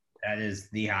rating. That is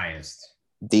the highest.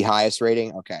 The highest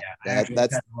rating? Okay. Yeah, I actually had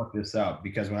to look this up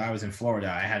because when I was in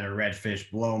Florida, I had a redfish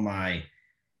blow my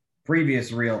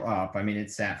previous reel up. I mean,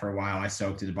 it sat for a while. I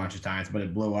soaked it a bunch of times, but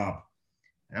it blew up.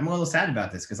 And I'm a little sad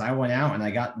about this because I went out and I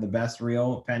got the best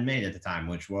reel Penn made at the time,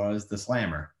 which was the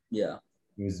Slammer. Yeah.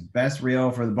 It was best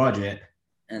reel for the budget.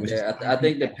 And I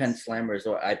think the Penn Slammer is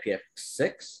IPX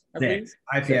 6.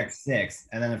 IPX 6.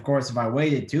 And then, of course, if I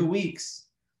waited 2 weeks,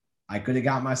 I could have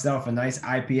got myself a nice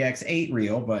IPX 8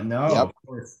 reel, but no, of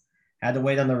course, had to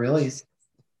wait on the release.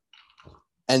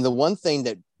 And the one thing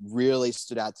that really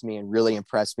stood out to me and really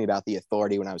impressed me about the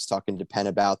Authority when I was talking to Penn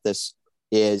about this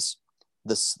is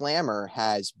the Slammer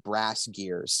has brass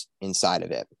gears inside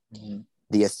of it. Mm-hmm.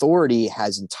 The Authority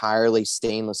has entirely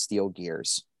stainless steel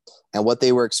gears. And what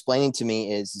they were explaining to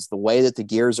me is the way that the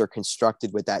gears are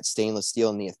constructed with that stainless steel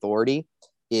in the Authority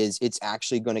is it's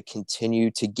actually going to continue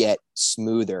to get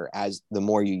smoother as the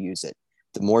more you use it.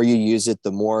 The more you use it,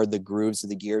 the more the grooves of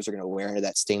the gears are going to wear into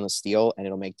that stainless steel, and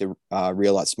it'll make the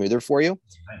reel a lot smoother for you.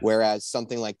 Whereas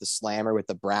something like the Slammer with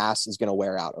the brass is going to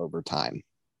wear out over time.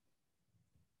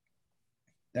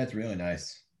 That's really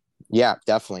nice. Yeah,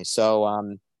 definitely. So,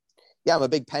 I'm a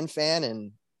big Penn fan,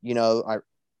 and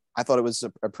I thought it was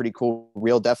a pretty cool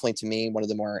reel. Definitely, to me, one of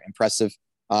the more impressive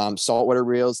saltwater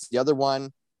reels. The other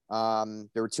one,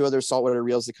 there were 2 other saltwater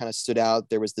reels that kind of stood out.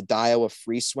 There was the Daiwa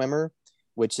Free Swimmer,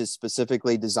 which is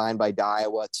specifically designed by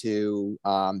Daiwa to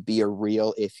be a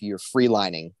reel if you're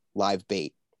freelining live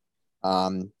bait.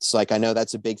 So, I know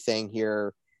that's a big thing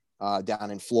here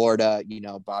down in Florida.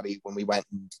 Bobby, when we went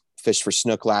and fished for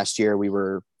snook last year, we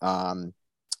were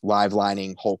live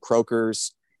lining whole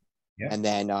croakers. Yeah. And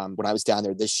then when I was down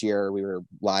there this year, we were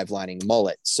live lining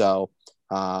mullet. So,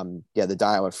 the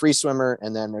Daiwa Free Swimmer.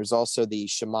 And then there's also the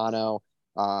Shimano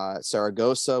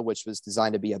Saragossa, which was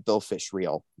designed to be a billfish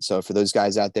reel. So for those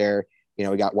guys out there,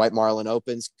 we got White Marlin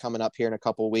Opens coming up here in a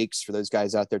couple of weeks. For those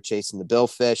guys out there chasing the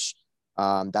billfish,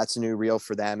 that's a new reel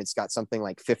for them. It's got something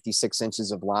like 56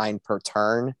 inches of line per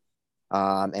turn.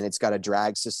 And it's got a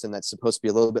drag system that's supposed to be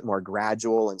a little bit more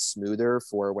gradual and smoother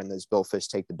for when those billfish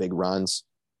take the big runs.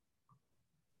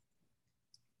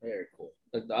 Very cool.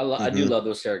 I do love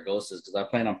those Saragossas because I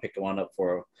plan on picking one up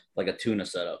for like a tuna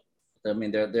setup. I mean,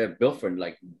 they're built for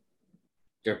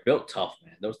they're built tough,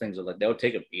 man. Those things are they'll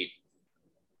take a beat.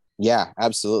 Yeah,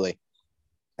 absolutely.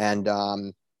 And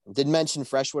didn't mention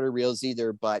freshwater reels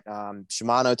either, but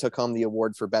Shimano took home the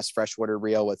award for best freshwater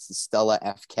reel with the Stella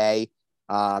FK.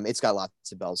 It's got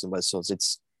lots of bells and whistles.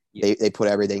 They put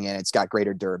everything in. It's got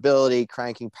greater durability,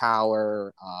 cranking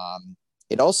power.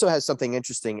 It also has something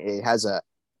interesting. It has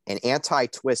an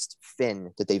anti-twist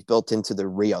fin that they've built into the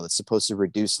reel that's supposed to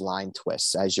reduce line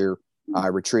twists as you're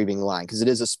retrieving line, because it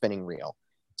is a spinning reel.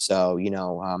 So,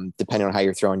 depending on how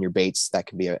you're throwing your baits, that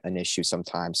can be an issue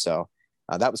sometimes. So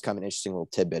that was kind of an interesting little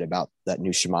tidbit about that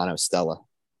new Shimano Stella.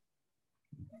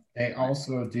 They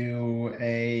also do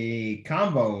a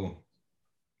combo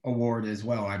award as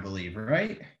well, I believe,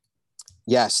 right?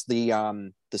 Yes, the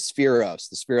Spheros.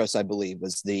 The Spheros, I believe,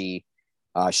 was the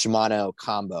Shimano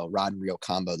combo, rod and reel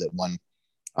combo that won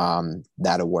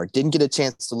that award. Didn't get a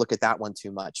chance to look at that one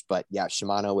too much, but yeah,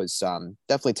 Shimano was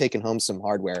definitely taking home some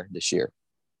hardware this year.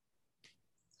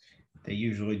 They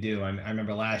usually do. I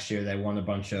remember last year they won a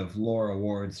bunch of lore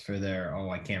awards for their,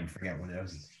 I can't forget what it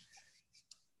was.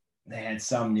 They had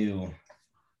some new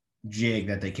jig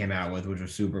that they came out with, which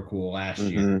was super cool last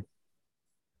year.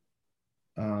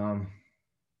 Where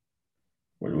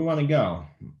do we want to go?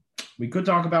 We could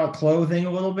talk about clothing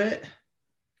a little bit.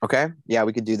 Okay. Yeah,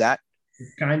 we could do that.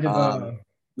 It's kind of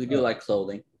we do like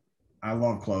clothing. I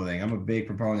love clothing. I'm a big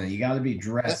proponent. You got to be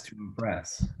dressed to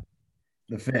impress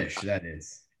the fish, that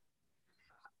is.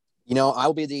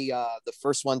 I'll be the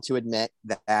first one to admit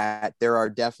that there are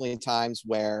definitely times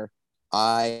where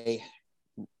I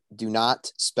do not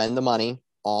spend the money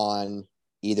on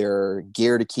either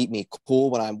gear to keep me cool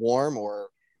when I'm warm or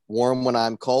warm when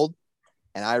I'm cold.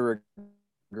 And I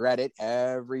regret it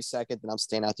every second that I'm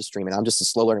staying out to stream. And I'm just a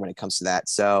slow learner when it comes to that.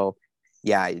 So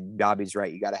yeah, Bobby's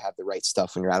right. You got to have the right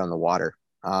stuff when you're out on the water.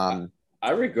 I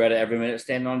regret it every minute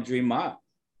standing on Dream Mile.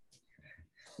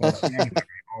 Well,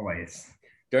 always.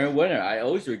 During winter, I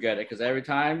always regret it because every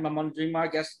time I'm on the Dream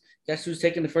Mile, guess who's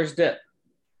taking the first dip?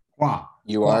 Wow.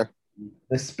 You are.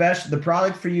 The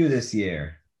product for you this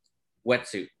year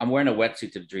wetsuit. I'm wearing a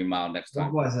wetsuit to the Dream Mile next What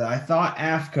time. was it? I thought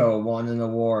AFCO won an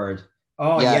award.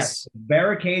 Oh, yes.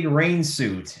 Barricade rain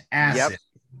suit. Acid. Yep.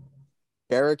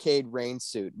 Barricade rain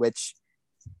suit, which,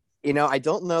 I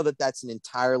don't know that that's an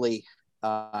entirely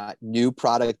new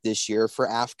product this year for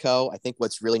AFCO. I think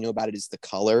what's really new about it is the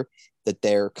color, that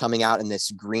they're coming out in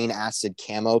this green acid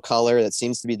camo color. That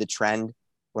seems to be the trend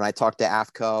when I talk to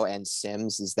AFCO and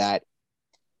Sims, is that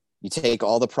you take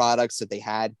all the products that they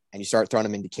had and you start throwing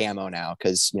them into camo now.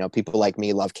 Cause people like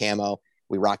me love camo.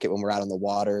 We rock it when we're out on the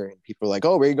water, and people are like,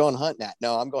 "Oh, where are you going hunting at?"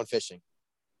 No, I'm going fishing.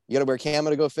 You got to wear camo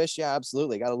to go fish? Yeah,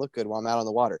 absolutely. Got to look good while I'm out on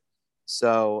the water.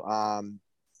 So,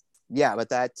 but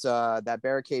that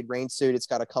Barricade rain suit, it's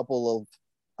got a couple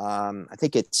of, I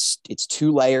think it's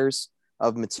 2 layers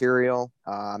of material,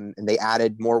 and they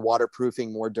added more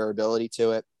waterproofing, more durability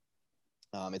to it.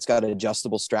 It's got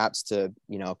adjustable straps to,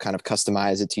 kind of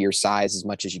customize it to your size as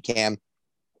much as you can.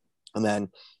 And then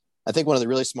I think one of the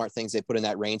really smart things they put in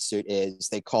that rain suit is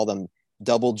they call them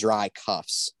double dry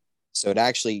cuffs. So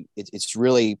it's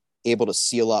really able to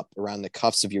seal up around the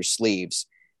cuffs of your sleeves.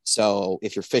 So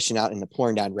if you're fishing out in the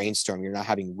pouring down rainstorm, you're not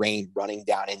having rain running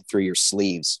down in through your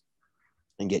sleeves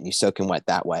and getting you soaking wet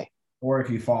that way. Or if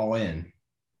you fall in.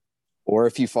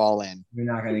 You're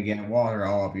not going to get water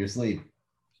all up your sleeve.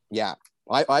 Yeah.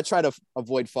 I try to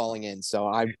avoid falling in, so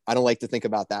I don't like to think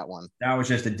about that one. That was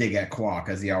just a dig at Qua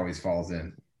because he always falls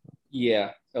in.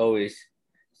 Yeah, always.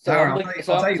 So I'll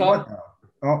tell you what, though.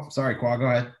 Oh, sorry, Qua, go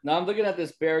ahead. Now I'm looking at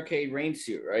this Barricade rain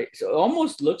suit, right? So it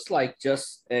almost looks like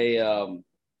just a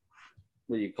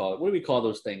what do you call it? What do we call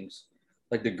those things?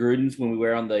 Like the Grudens when we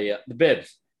wear on the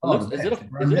bibs. Is it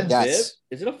a bib?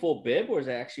 Is it a full bib, or is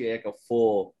it actually like a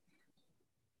full?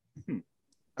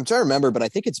 I'm trying to remember, but I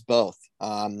think it's both.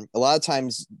 A lot of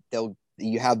times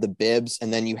you have the bibs,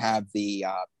 and then you have the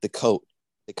coat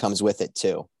that comes with it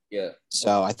too. Yeah.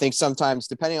 So I think sometimes,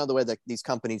 depending on the way that these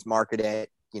companies market it,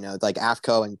 like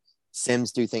AFCO and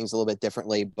Sims do things a little bit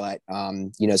differently, but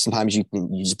sometimes you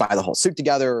just buy the whole suit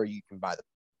together, or you can buy the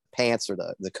pants or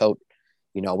the coat,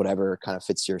 whatever kind of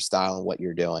fits your style and what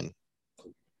you're doing.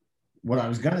 What I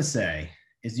was going to say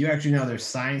is, you actually know there's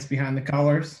science behind the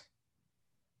colors.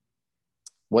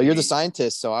 Well, you're the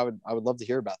scientist, so I would love to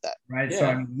hear about that. Right. Yeah. So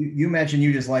I mean, you mentioned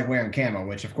you just like wearing camo,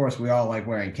 which of course we all like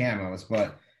wearing camos,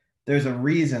 but there's a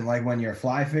reason, like when you're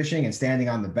fly fishing and standing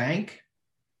on the bank,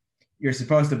 you're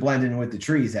supposed to blend in with the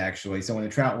trees, actually. So when a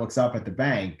trout looks up at the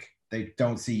bank, they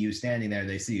don't see you standing there.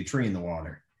 They see a tree in the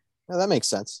water. Oh, that makes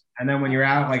sense. And then when you're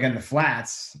out like in the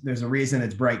flats, there's a reason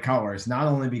it's bright colors, not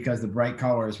only because the bright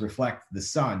colors reflect the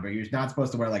sun, but you're not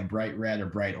supposed to wear like bright red or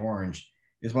bright orange.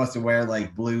 You're supposed to wear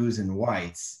like blues and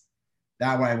whites.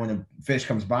 That way, when a fish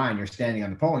comes by and you're standing on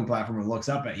the polling platform and looks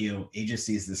up at you, he just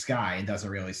sees the sky and doesn't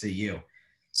really see you.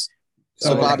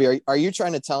 So Bobby, are you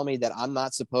trying to tell me that I'm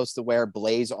not supposed to wear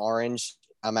blaze orange?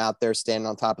 I'm out there standing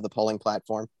on top of the polling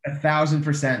platform.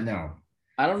 1,000% no.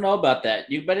 I don't know about that.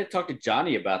 You better talk to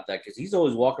Johnny about that, because he's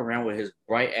always walking around with his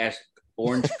bright ass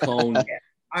orange cone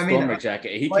stormer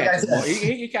jacket.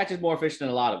 He catches more fish than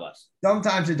a lot of us.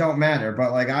 Sometimes it don't matter,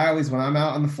 but like when I'm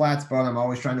out on the flats boat, I'm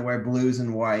always trying to wear blues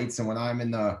and whites, and when I'm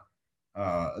in the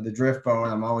drift boat,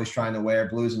 I'm always trying to wear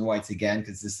blues and whites again,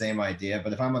 because it's the same idea.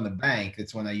 But if I'm on the bank,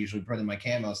 it's when I usually put in my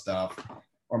camo stuff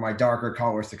or my darker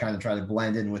colors to kind of try to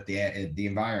blend in with the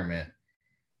environment.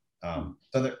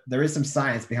 So there is some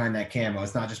science behind that camo.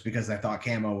 It's not just because I thought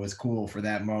camo was cool for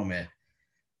that moment.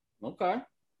 Okay.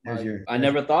 I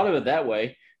never thought of it that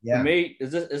way. Yeah. For me,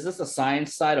 is this a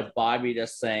science side of Bobby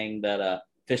just saying that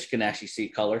fish can actually see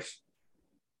colors?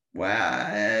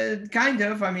 Well, kind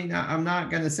of. I mean, I'm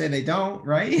not going to say they don't,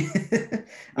 right?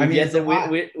 We've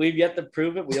yet to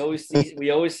prove it. We always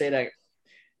say that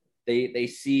they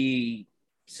see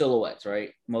silhouettes,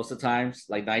 right? Most of the times,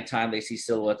 like nighttime, they see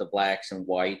silhouettes of blacks and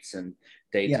whites, and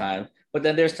daytime. Yeah. But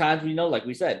then there's times like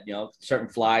we said, certain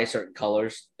flies, certain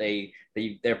colors,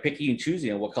 they're picky and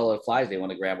choosy on what color of flies they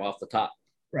want to grab off the top.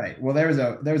 Right. Well, there was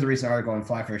a recent article in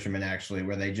Fly Fisherman, actually,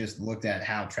 where they just looked at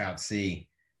how trout see.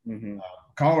 Mm-hmm.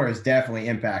 Color is definitely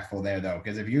impactful there, though,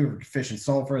 because if you're fishing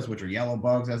sulfurs, which are yellow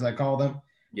bugs, as I call them,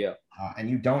 and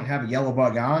you don't have a yellow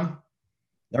bug on,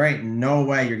 there ain't no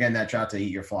way you're getting that trout to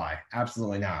eat your fly.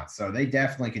 Absolutely not. So they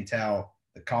definitely can tell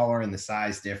the color and the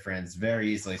size difference very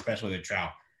easily, especially with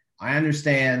trout. I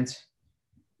understand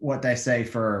what they say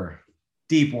for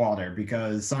deep water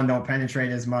because sun don't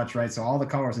penetrate as much, right? So all the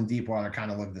colors in deep water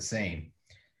kind of look the same.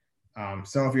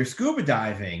 So if you're scuba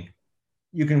diving,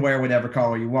 you can wear whatever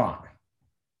color you want.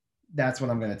 That's what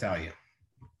I'm going to tell you.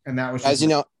 And that was I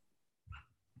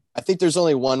think there's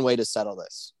only one way to settle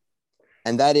this.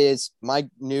 And that is my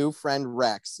new friend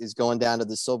Rex is going down to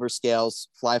the Silver Scales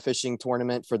fly fishing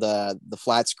tournament for the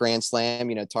Flats Grand Slam,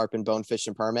 tarpon bonefish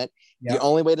and permit. Yep. The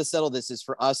only way to settle this is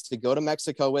for us to go to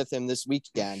Mexico with him this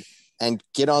weekend and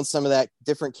get on some of that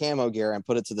different camo gear and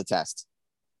put it to the test.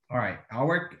 All right. I'll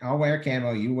wear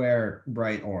camo. You wear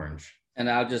bright orange. And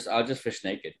I'll just fish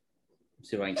naked.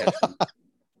 See if I can catch them.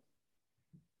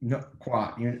 No,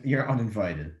 Quat, you're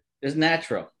uninvited. It's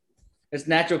natural. It's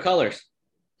natural colors.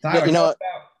 Tyler,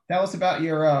 tell us about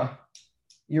your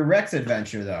Rex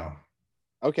adventure, though.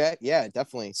 Okay, yeah,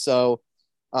 definitely. So,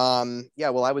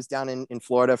 well, I was down in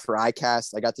Florida for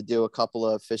ICAST. I got to do a couple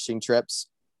of fishing trips.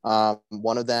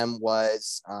 One of them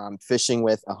was fishing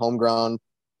with a homegrown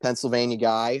Pennsylvania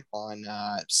guy on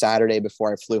Saturday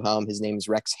before I flew home. His name is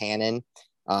Rex Hannon.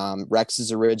 Rex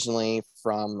is originally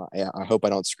from, I hope I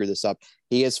don't screw this up.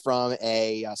 He is from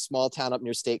a small town up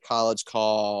near State College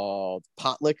called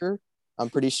Potlicker, I'm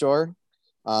pretty sure.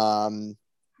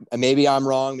 Maybe I'm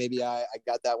wrong. Maybe I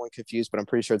got that one confused, but I'm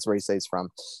pretty sure it's where he says he's from.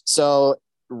 So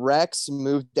Rex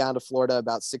moved down to Florida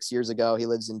about 6 years ago. He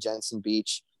lives in Jensen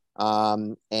Beach.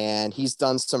 And he's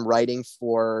done some writing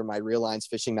for my Real Lines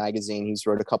Fishing magazine. He's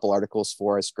wrote a couple articles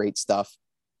for us. Great stuff.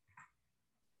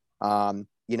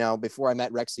 Before I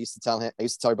met Rex, I used to tell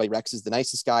everybody Rex is the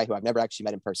nicest guy who I've never actually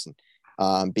met in person.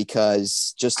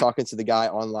 Because just talking to the guy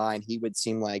online, he would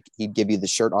seem like he'd give you the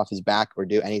shirt off his back or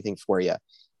do anything for you.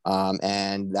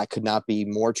 And that could not be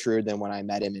more true than when I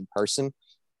met him in person.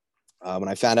 When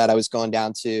I found out I was going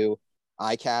down to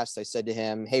ICAST, I said to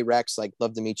him, "Hey Rex,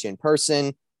 love to meet you in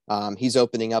person." He's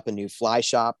opening up a new fly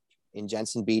shop in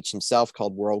Jensen Beach himself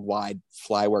called Worldwide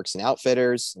Fly Works and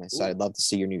Outfitters. And I said, "I'd love to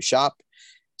see your new shop."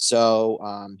 So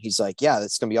he's like, "Yeah,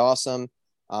 that's going to be awesome."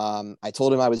 I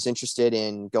told him I was interested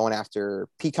in going after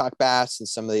peacock bass and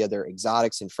some of the other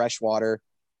exotics in freshwater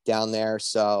down there.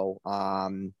 So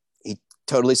he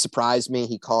totally surprised me.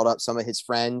 He called up some of his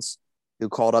friends who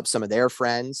called up some of their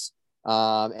friends.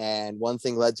 And one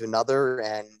thing led to another.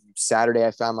 And Saturday,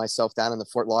 I found myself down in the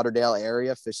Fort Lauderdale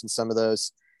area fishing some of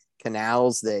those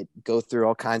canals that go through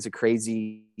all kinds of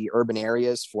crazy urban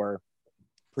areas for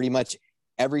pretty much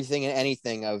everything and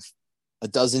anything of a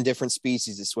dozen different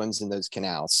species that swims in those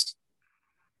canals.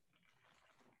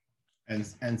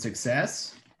 And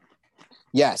success?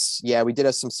 Yes. Yeah, we did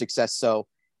have some success. So,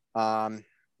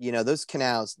 those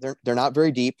canals, they're not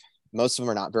very deep. Most of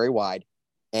them are not very wide.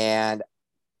 And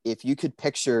if you could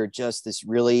picture just this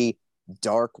really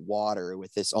dark water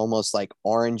with this almost like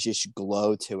orangish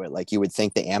glow to it, like you would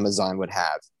think the Amazon would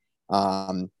have.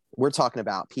 We're talking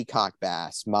about peacock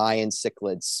bass, Mayan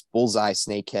cichlids, bullseye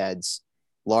snakeheads,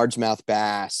 largemouth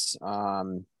bass,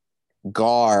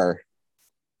 gar,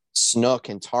 snook,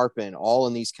 and tarpon, all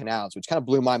in these canals, which kind of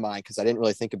blew my mind because I didn't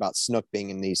really think about snook being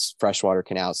in these freshwater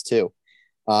canals too.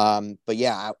 But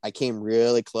yeah, I came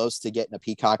really close to getting a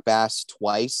peacock bass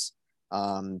twice.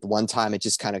 The one time it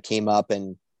just kind of came up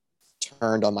and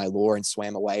turned on my lure and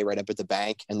swam away right up at the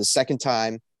bank. And the second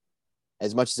time,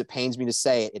 as much as it pains me to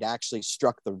say it, it actually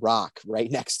struck the rock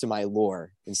right next to my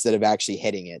lure instead of actually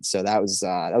hitting it. So that was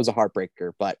a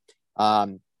heartbreaker, but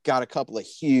got a couple of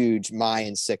huge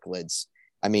Mayan cichlids.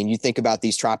 I mean, you think about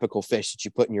these tropical fish that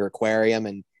you put in your aquarium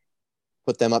and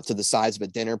put them up to the size of a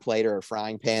dinner plate or a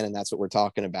frying pan, and that's what we're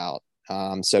talking about.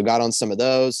 So got on some of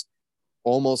those,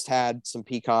 almost had some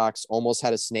peacocks, almost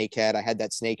had a snakehead. I had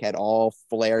that snakehead all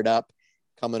flared up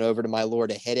coming over to my lure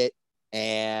to hit it,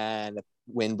 and the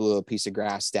wind blew a piece of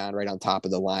grass down right on top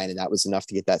of the line, and that was enough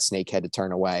to get that snakehead to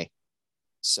turn away.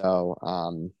 So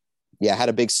I had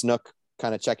a big snook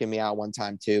kind of checking me out one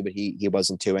time too, but he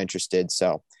wasn't too interested.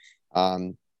 So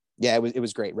it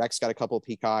was great. Rex got a couple of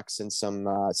peacocks and some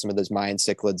of those Mayan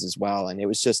cichlids as well, and it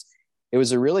was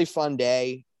a really fun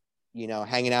day,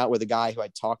 hanging out with a guy who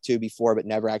I'd talked to before but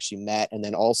never actually met, and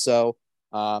then also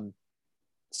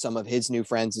some of his new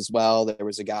friends as well. There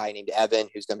was a guy named Evan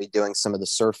who's going to be doing some of the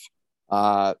surf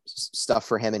stuff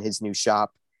for him in his new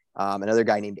shop. Another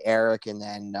guy named Eric, and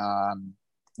then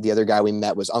the other guy we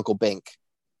met was Uncle Bink,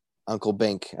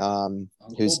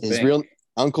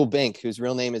 whose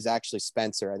real name is actually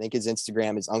Spencer. I think his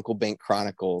Instagram is Uncle Bink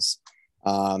Chronicles.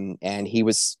 And he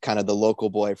was kind of the local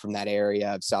boy from that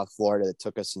area of South Florida that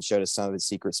took us and showed us some of his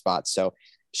secret spots. So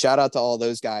shout out to all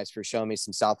those guys for showing me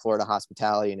some South Florida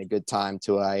hospitality and a good time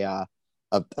to a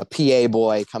PA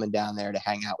boy coming down there to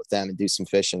hang out with them and do some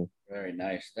fishing. Very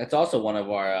nice. That's also one of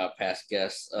our past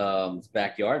guests,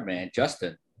 backyard man,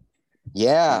 Justin.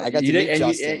 Yeah, I got to meet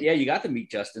Justin. You got to meet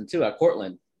Justin too at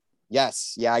Cortland.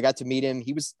 Yes, yeah, I got to meet him.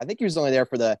 I think he was only there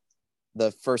for the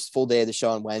first full day of the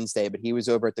show on Wednesday, but he was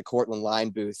over at the Cortland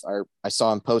line booth. I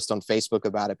saw him post on Facebook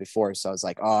about it before, so I was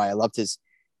like, oh, I loved his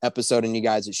episode in you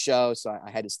guys' show, so I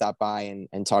had to stop by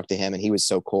and talk to him, and he was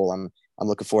so cool. I'm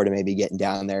looking forward to maybe getting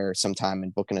down there sometime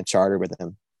and booking a charter with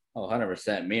him. Oh,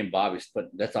 100%. Me and Bobby's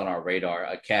that's on our radar.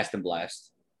 A Cast and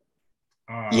Blast.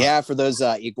 Yeah, for those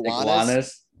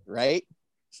iguanas, right?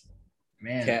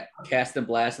 Man, Cast and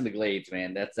Blast in the Glades,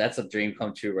 man. That's a dream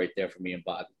come true right there for me and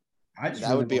Bobby.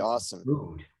 That would be awesome.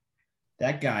 Food.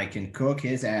 That guy can cook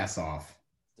his ass off.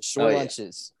 The short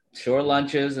lunches. Short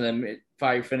lunches, and then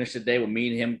probably finish the day with me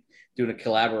and him doing a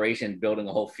collaboration, building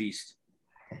a whole feast.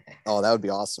 Oh, that would be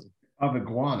awesome. Of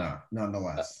iguana,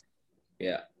 nonetheless.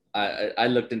 Yeah. I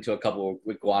looked into a couple of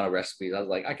iguana recipes. I was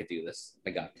like, I could do this. I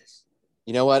got this.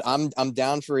 You know what? I'm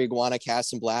down for iguana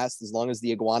cast and blast as long as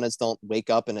the iguanas don't wake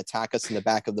up and attack us in the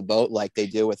back of the boat like they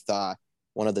do with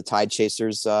one of the Tide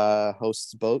Chasers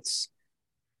hosts boats.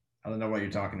 I don't know what you're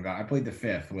talking about. I played the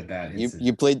fifth with that.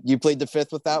 You played the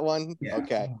fifth with that one? Yeah,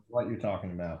 okay. What you're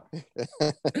talking about?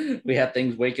 We have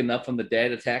things waking up from the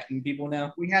dead attacking people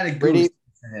now. We had a pretty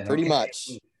goose much.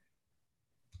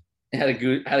 Had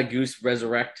a goose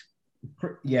resurrect.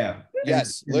 Yeah.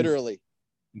 Yes, literally.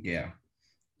 Yeah,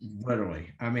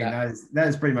 literally. I mean, that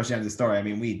is pretty much the end of the story. I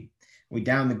mean, we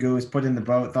downed the goose, put it in the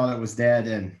boat, thought it was dead,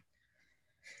 and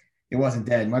it wasn't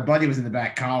dead. My buddy was in the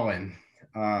back, Colin,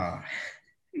 and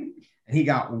he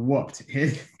got whooped.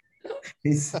 He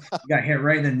got hit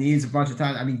right in the knees a bunch of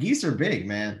times. I mean, geese are big,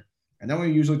 man. I know we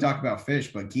usually talk about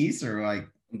fish, but geese are like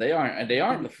they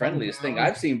aren't the friendliest thing.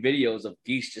 I've seen videos of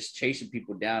geese just chasing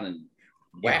people down and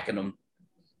whacking them.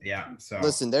 Yeah. So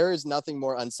listen, there is nothing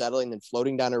more unsettling than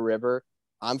floating down a river.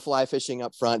 I'm fly fishing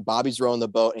up front. Bobby's rowing the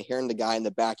boat and hearing the guy in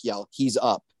the back yell, "He's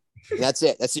up." And that's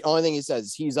it. That's the only thing he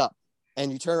says. He's up.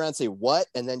 And you turn around and say, "What?"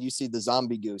 And then you see the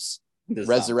zombie goose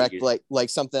resurrect like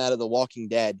something out of The Walking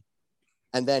Dead.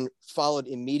 And then followed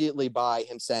immediately by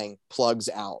him saying, "Plugs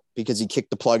out," because he kicked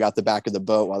the plug out the back of the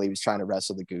boat while he was trying to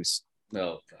wrestle the goose.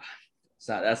 Oh,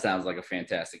 God. That sounds like a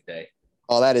fantastic day.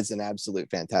 Oh, that is an absolute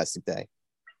fantastic day.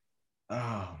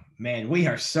 Oh, man, we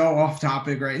are so off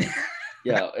topic right now.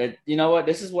 Yeah, you know what?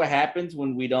 This is what happens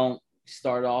when we don't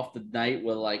start off the night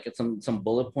with like some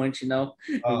bullet points, you know?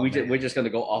 We're just going to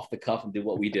go off the cuff and do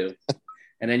what we do.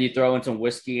 And then you throw in some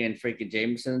whiskey and freaking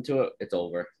Jameson into it, it's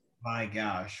over. My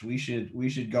gosh, we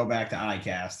should go back to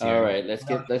iCast. All right, let's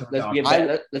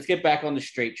get back on the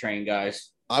straight train,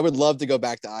 guys. I would love to go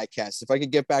back to iCast. If I could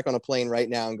get back on a plane right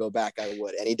now and go back, I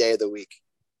would any day of the week.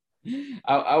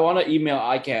 I want to email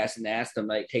iCast and ask them,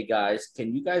 like, hey, guys,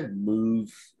 can you guys move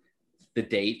the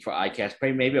date for iCast?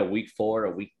 Maybe a week forward,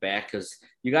 a week back, because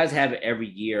you guys have it every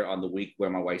year on the week where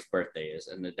my wife's birthday is,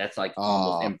 and that's like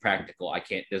almost impractical.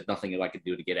 There's nothing I can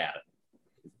do to get at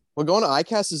it. Well, going to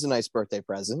iCast is a nice birthday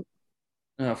present.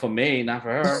 For me, not for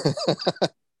her.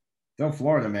 Go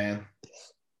Florida, man.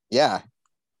 Yeah.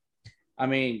 I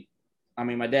mean,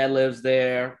 my dad lives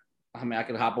there. I mean, I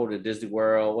could hop over to Disney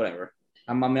World, whatever.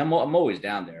 I'm always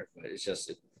down there, but it's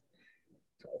just.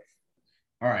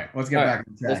 All right, let's get back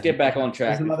on track. Let's get back on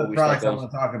track. There's some other products I want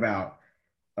to talk about.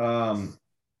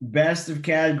 Best of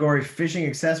category fishing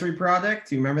accessory product.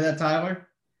 Do you remember that, Tyler?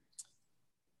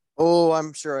 Oh,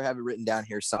 I'm sure I have it written down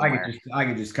here somewhere. I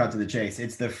could just cut to the chase.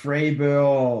 It's the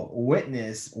Frabill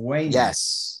Witness Weighing.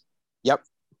 Yes. Yep.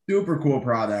 Super cool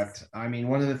product. I mean,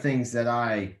 one of the things that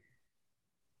I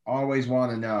always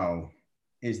want to know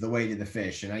is the weight of the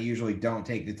fish. And I usually don't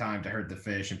take the time to hurt the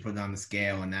fish and put it on the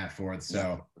scale and that forth.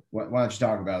 So why don't you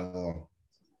talk about it a little?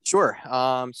 Sure.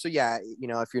 So yeah,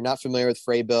 if you're not familiar with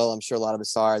Frabill, I'm sure a lot of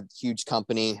us are. Huge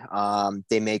company.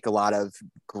 They make a lot of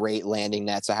great landing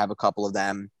nets. I have a couple of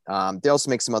them. They also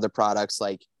make some other products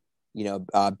like,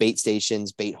 bait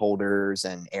stations, bait holders,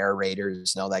 and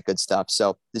aerators and all that good stuff.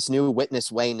 So this new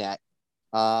Witness Weigh net,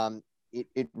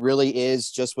 it really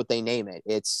is just what they name it.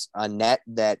 It's a net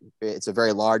it's a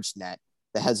very large net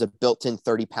that has a built-in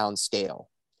 30-pound scale.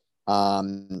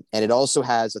 And it also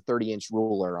has a 30-inch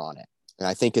ruler on it. And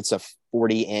I think it's a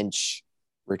 40-inch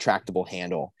retractable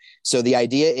handle. So the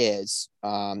idea is,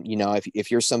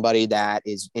 if you're somebody that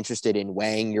is interested in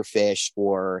weighing your fish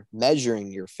or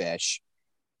measuring your fish,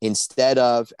 instead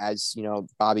of, as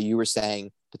Bobby, you were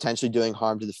saying, potentially doing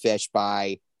harm to the fish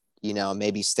by,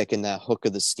 maybe sticking the hook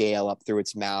of the scale up through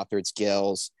its mouth or its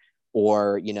gills,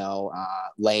 or,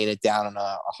 laying it down on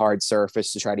a hard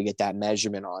surface to try to get that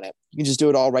measurement on it. You can just do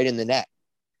it all right in the net.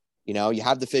 You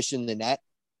have the fish in the net,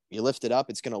 you lift it up,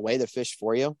 it's going to weigh the fish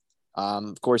for you.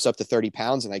 Of course, up to 30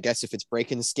 pounds. And I guess if it's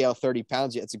breaking the scale 30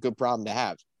 pounds, it's a good problem to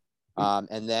have.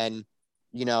 And then,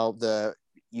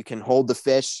 you can hold the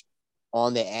fish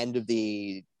on the end of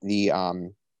the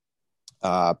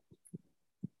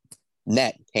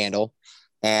net handle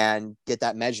and get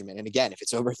that measurement. And again, if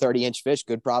it's over 30-inch fish,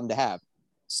 good problem to have.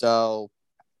 So,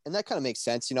 and that kind of makes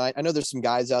sense. You know, I know there's some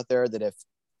guys out there that have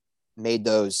made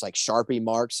those like Sharpie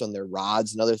marks on their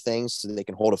rods and other things so they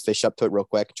can hold a fish up to it real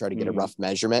quick and try to get a rough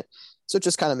measurement. So it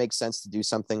just kind of makes sense to do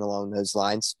something along those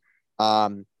lines.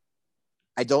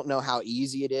 I don't know how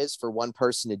easy it is for one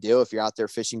person to do if you're out there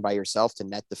fishing by yourself to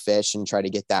net the fish and try to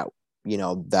get that, you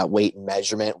know, that weight and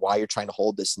measurement while you're trying to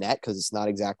hold this net, because it's not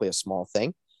exactly a small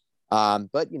thing.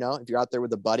 But, you know, if you're out there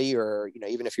with a buddy or, you know,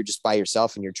 even if you're just by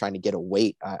yourself and you're trying to get a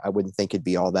weight, I wouldn't think it'd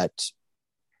be all that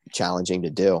challenging to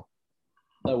do.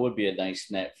 That would be a nice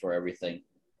net for everything.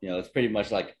 You know, it's pretty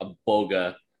much like a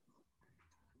boga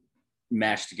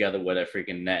mashed together with a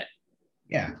freaking net.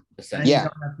 Yeah. And you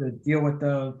don't have to deal with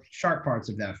the sharp parts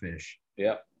of that fish.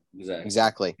 Yep.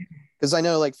 Exactly. Because I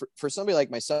know, like, for somebody like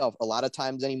myself, a lot of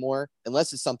times anymore,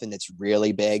 unless it's something that's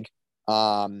really big,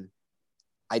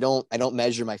 I don't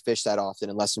measure my fish that often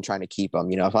unless I'm trying to keep them.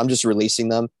 You know, if I'm just releasing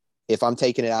them, if I'm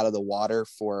taking it out of the water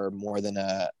for more than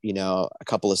a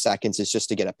couple of seconds, it's just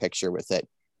to get a picture with it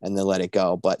and then let it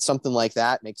go. But something like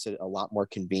that makes it a lot more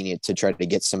convenient to try to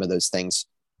get some of those things.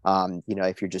 You know,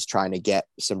 if you're just trying to get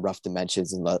some rough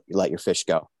dimensions and let your fish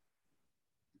go.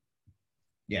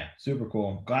 Yeah, super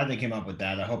cool. Glad they came up with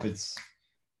that. I hope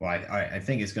I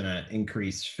think it's going to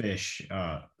increase fish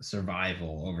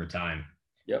survival over time.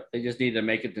 Yep. They just need to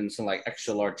make it in some like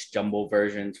extra large jumbo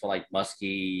versions for like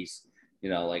muskies, you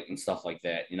know, like and stuff like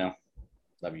that, you know,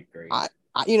 that'd be great.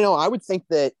 I would think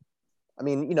that, I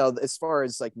mean, you know, as far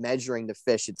as like measuring the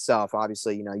fish itself,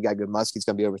 obviously, you know, you got good muskie, it's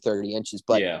going to be over 30 inches,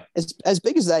 but yeah, as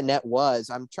big as that net was,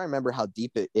 I'm trying to remember how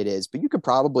deep it is, but you could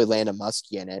probably land a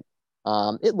muskie in it.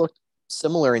 It looked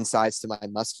similar in size to my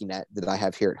muskie net that I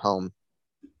have here at home.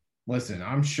 Listen,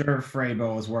 I'm sure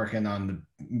Frabo is working on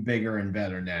the bigger and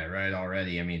better net, right?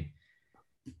 Already. I mean,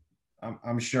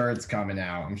 I'm sure it's coming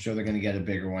out. I'm sure they're going to get a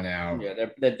bigger one out. Yeah,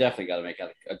 they're definitely got to make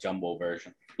a jumbo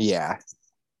version. Yeah.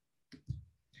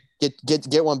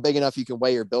 Get one big enough you can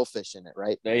weigh your billfish in it,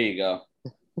 right? There you go.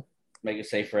 Make it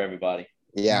safe for everybody.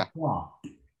 Yeah. Well,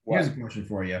 here's a question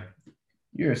for you.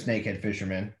 You're a snakehead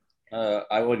fisherman.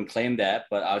 I wouldn't claim that,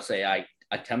 but I would say I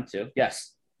attempt to.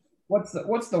 Yes. What's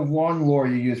the one lure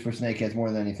you use for snakeheads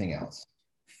more than anything else?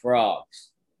 Frogs.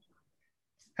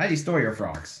 How do you store your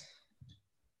frogs?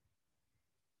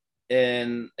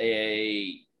 In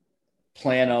a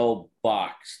Plano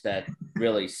box that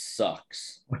really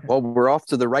sucks. Well, we're off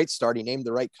to the right start. He named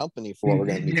the right company for what we're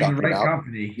going to be talking about.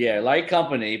 Company. Yeah, right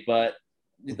company, but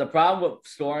the problem with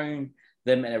storing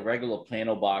them in a regular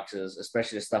Plano boxes,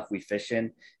 especially the stuff we fish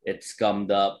in, it's scummed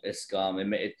up. It's scum.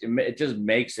 It just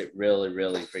makes it really,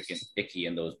 really freaking icky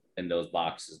in those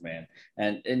boxes, man.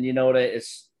 And you know that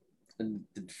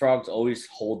the frogs always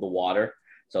hold the water,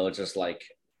 so it's just like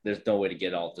there's no way to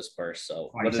get all dispersed.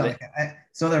 So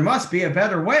so there must be a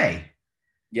better way.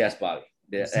 Yes, Bobby.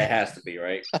 It has to be,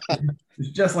 right? It's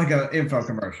just like an info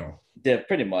commercial. Yeah,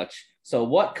 pretty much. So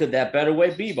what could that better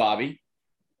way be, Bobby?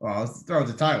 Well, let's throw it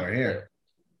to Tyler here.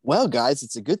 Well, guys,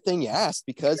 it's a good thing you asked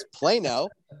because Plano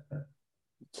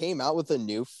came out with a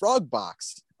new frog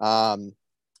box.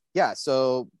 Yeah,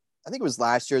 so I think it was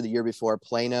last year, the year before,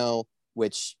 Plano,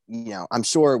 which, you know, I'm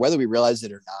sure whether we realize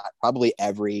it or not, probably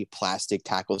every plastic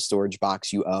tackle storage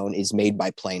box you own is made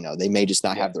by Plano. They may just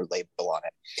not have their label on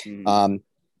it. Mm-hmm.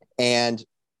 And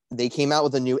they came out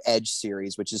with a new Edge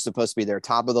series, which is supposed to be their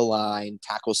top of the line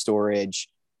tackle storage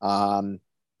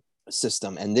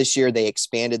system. And this year they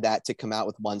expanded that to come out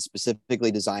with one specifically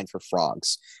designed for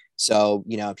frogs. So,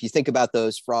 you know, if you think about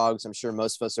those frogs, I'm sure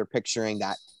most of us are picturing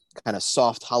that kind of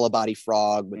soft hollow body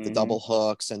frog with the double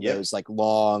hooks and those like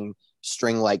long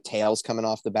string-like tails coming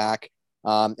off the back.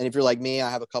 And if you're like me, I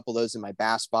have a couple of those in my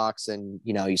bass box, and,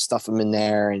 you know, you stuff them in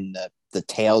there and the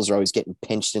tails are always getting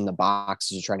pinched in the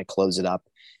box as you're trying to close it up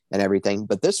and everything.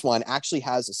 But this one actually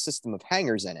has a system of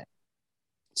hangers in it.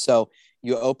 So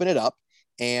you open it up,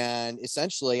 and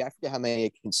essentially, I forget how many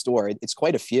it can store. It's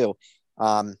quite a few.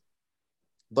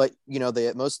 But, you know,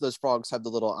 most of those frogs have the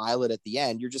little eyelet at the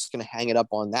end. You're just going to hang it up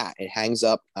on that. It hangs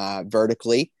up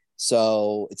vertically,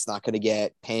 so it's not going to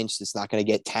get pinched. It's not going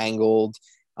to get tangled.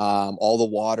 All the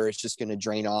water is just going to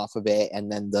drain off of it.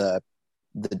 And then the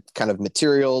kind of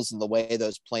materials and the way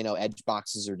those Plano Edge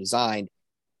boxes are designed,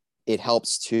 it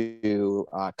helps to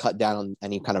cut down on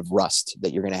any kind of rust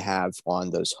that you're going to have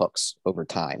on those hooks over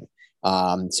time.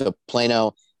 So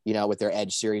Plano, you know, with their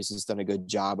Edge series has done a good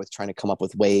job with trying to come up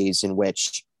with ways in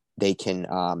which they can,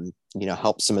 you know,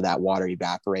 help some of that water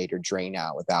evaporate or drain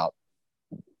out without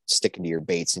sticking to your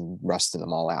baits and rusting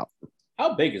them all out.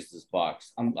 How big is this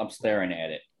box? I'm staring at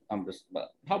it.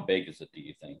 How big is it, do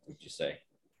you think, would you say?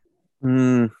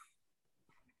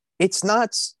 It's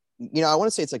not, I want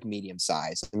to say it's like medium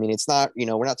size. I mean, it's not,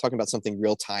 we're not talking about something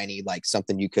real tiny, like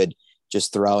something you could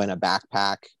just throw in a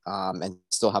backpack and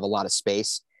still have a lot of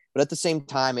space. But at the same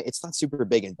time, it's not super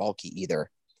big and bulky either.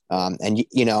 And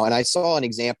I saw an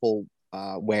example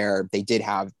where they did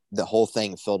have the whole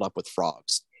thing filled up with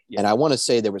frogs. Yeah. And I want to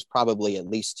say there was probably at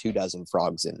least 24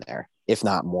 frogs in there, if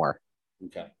not more.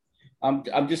 Okay.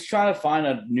 I'm just trying to find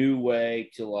a new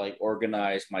way to like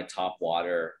organize my top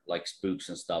water, like spooks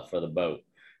and stuff for the boat.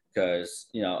 Because,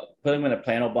 put them in a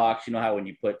plano box, how when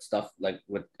you put stuff like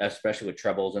especially with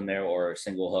trebles in there or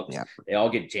single hooks, yeah, they all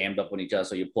get jammed up with each other.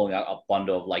 So you're pulling out a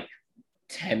bundle of like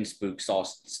 10 spooks all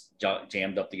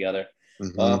jammed up together.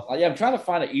 Mm-hmm. I'm trying to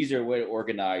find an easier way to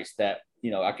organize that,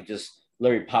 I could just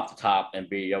literally pop the top and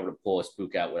be able to pull a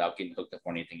spook out without getting hooked up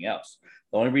on anything else.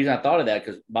 The only reason I thought of that,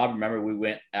 because Bob, remember we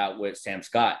went out with Sam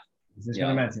Scott,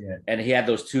 and he had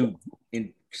those two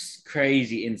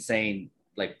crazy, insane,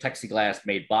 like plexiglass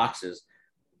made boxes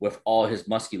with all his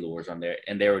musky lures on there.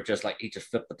 And they were just like, he just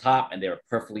flipped the top and they were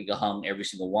perfectly hung, every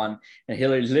single one. And he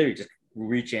literally just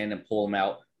reach in and pull them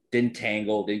out. Didn't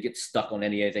tangle, didn't get stuck on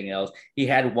anything else. He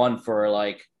had one for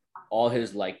like all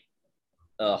his like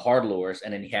hard lures,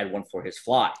 and then he had one for his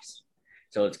flies.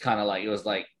 So it's kind of like, it was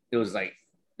like,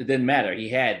 it didn't matter. He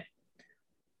had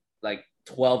like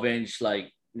 12-inch,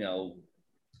 like,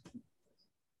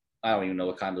 I don't even know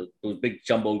what kind of, those big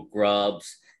jumbo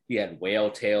grubs. He had whale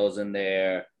tails in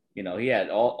there. He had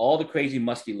all the crazy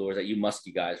musky lures that you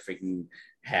musky guys freaking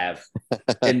have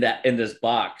in this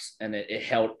box, and it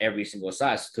held every single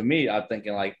size. So to me, I'm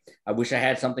thinking like, I wish I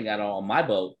had something on my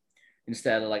boat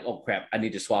instead of like, oh crap, I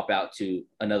need to swap out to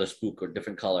another spook or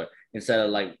different color, instead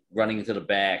of like running into the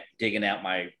back, digging out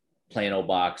my plano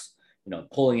box,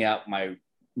 pulling out my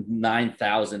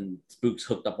 9,000 spooks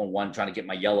hooked up on one, trying to get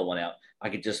my yellow one out. I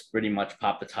could just pretty much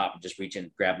pop the top and just reach in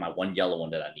and grab my one yellow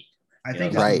one that I need. I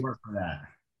think that would work for that.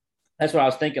 That's what I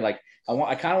was thinking. Like,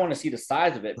 I kind of want to see the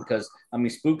size of it, because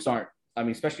spooks aren't,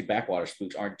 especially backwater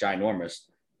spooks aren't ginormous,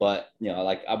 but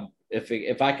like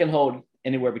if I can hold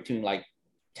anywhere between like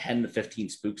 10 to 15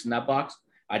 spooks in that box,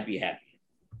 I'd be happy.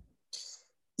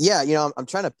 Yeah. I'm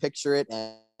trying to picture it,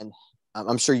 and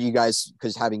I'm sure you guys,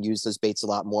 because having used those baits a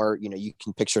lot more, you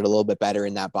can picture it a little bit better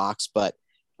in that box, but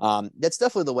that's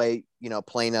definitely the way,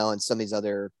 Plano and some of these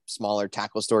other smaller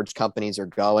tackle storage companies are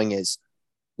going, is,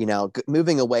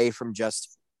 moving away from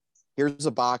just, here's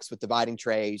a box with dividing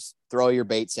trays, throw your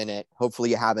baits in it. Hopefully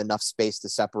you have enough space to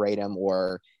separate them,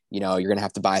 or, you're going to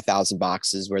have to buy 1,000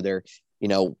 boxes where they're,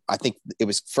 I think it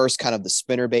was first kind of the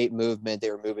spinner bait movement. They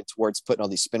were moving towards putting all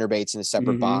these spinner baits in a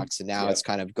separate box. And now it's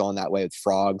kind of going that way with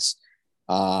frogs.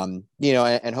 And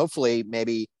hopefully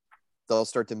maybe they'll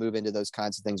start to move into those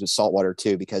kinds of things with saltwater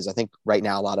too, because I think right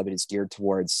now a lot of it is geared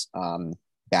towards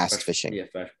bass fishing.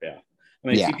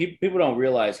 Yeah. People don't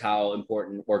realize how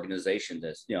important organization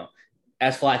is.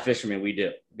 As fly fishermen, we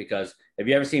do, because have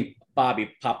you ever seen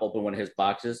Bobby pop open one of his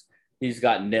boxes? He's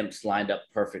got nymphs lined up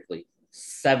perfectly,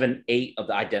 7, 8 of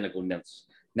the identical nymphs.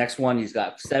 Next one, he's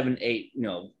got 7, 8,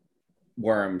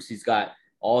 worms. He's got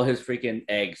all his freaking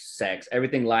eggs, sacs,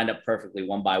 everything lined up perfectly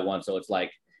one by one. So it's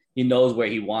like, he knows where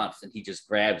he wants and he just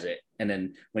grabs it. And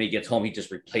then when he gets home, he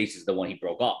just replaces the one he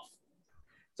broke off.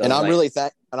 So and I'm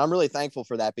really thankful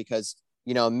for that, because,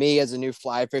 me as a new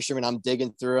fly fisherman, I'm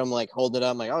digging through, I'm like holding it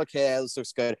up. I'm like, okay, this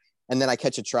looks good. And then I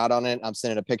catch a trout on it. I'm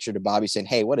sending a picture to Bobby saying,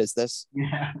 hey, what is this?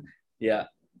 Yeah,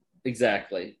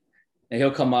 exactly. And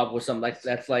he'll come up with something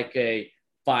that's like a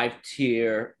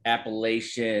 5-tier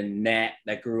Appalachian gnat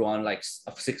that grew on like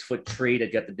a 6-foot tree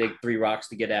that you have to dig 3 rocks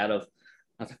to get out of.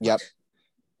 I was like, yep.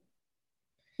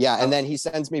 Yeah. And then he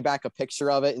sends me back a picture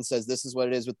of it and says, this is what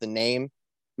it is with the name.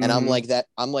 And I'm like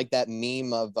that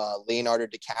meme of Leonardo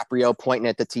DiCaprio pointing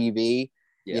at the TV,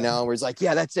 where he's like,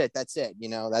 yeah, that's it.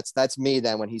 That's me.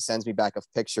 Then when he sends me back a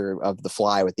picture of the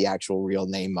fly with the actual real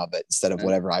name of it, instead of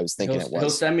whatever I was thinking it was.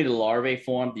 He'll send me the larvae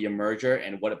form, the emerger,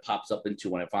 and what it pops up into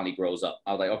when it finally grows up.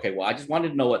 I was like, okay, well, I just wanted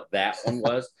to know what that one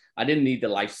was. I didn't need the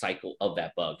life cycle of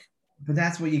that bug. But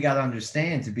that's what you got to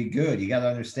understand to be good. You got to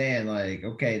understand, like,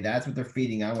 okay, that's what they're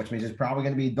feeding on, which means there's probably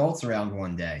going to be adults around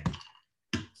one day.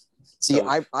 See,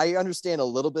 I understand a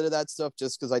little bit of that stuff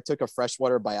just because I took a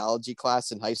freshwater biology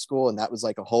class in high school, and that was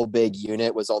like a whole big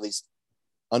unit, was all these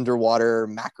underwater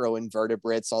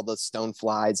macroinvertebrates, all the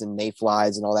stoneflies and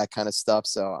mayflies and all that kind of stuff.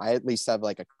 So I at least have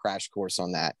like a crash course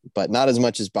on that, but not as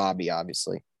much as Bobby,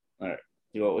 obviously. All right.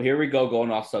 Well, here we go,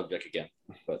 going off subject again.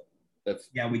 But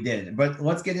yeah, we did. But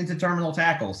let's get into terminal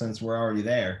tackle since we're already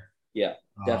there. Yeah,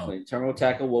 definitely. Terminal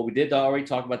tackle. Well, we did already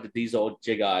talk about these old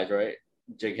jig eyes, right?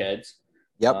 Jig heads.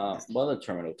 Yep. What other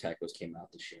terminal tacos came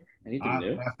out this year? Anything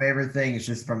new? My favorite thing is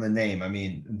just from the name. I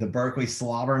mean, the Berkeley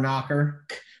Slobber Knocker.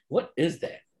 What is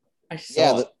that? I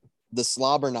saw the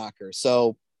Slobber Knocker.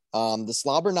 So the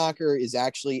Slobber Knocker is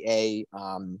actually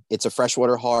it's a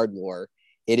freshwater hard lure.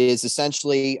 It is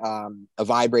essentially a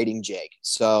vibrating jig.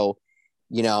 So,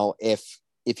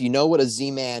 if you know what a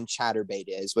Z-Man chatterbait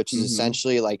is, which is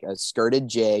essentially like a skirted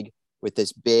jig with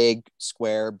this big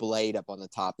square blade up on the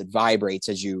top that vibrates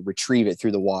as you retrieve it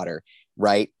through the water,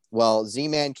 right? Well,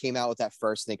 Z-Man came out with that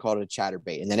first and they called it a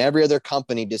chatterbait. And then every other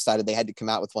company decided they had to come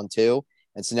out with one too.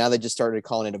 And so now they just started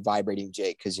calling it a vibrating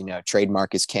jig because,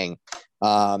 trademark is king.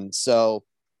 So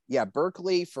yeah,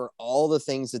 Berkeley, for all the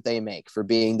things that they make, for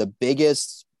being the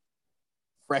biggest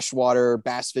freshwater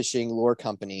bass fishing lure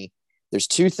company, there's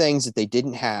two things that they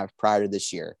didn't have prior to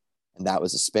this year. And that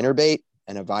was a spinnerbait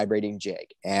and a vibrating jig.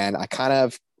 And I kind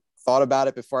of thought about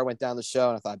it before I went down the show.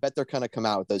 And I thought, I bet they're going to come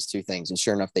out with those two things. And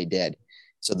sure enough, they did.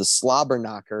 So the Slobber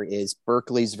Knocker is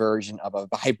Berkeley's version of a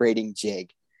vibrating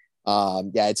jig.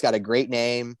 It's got a great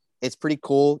name. It's pretty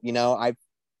cool.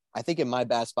 I think in my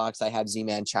bass box, I have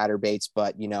Z-Man chatterbaits,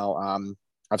 but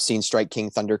I've seen Strike King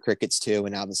Thunder Crickets too.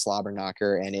 And now the Slobber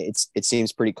Knocker, and it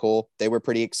seems pretty cool. They were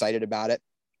pretty excited about it.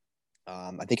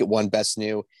 I think it won best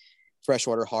new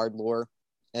freshwater hard lure.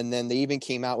 And then they even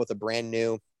came out with a brand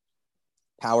new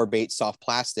power bait soft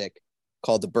plastic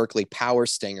called the Berkeley Power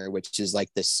Stinger, which is like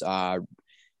this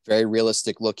very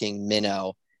realistic looking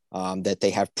minnow that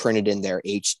they have printed in their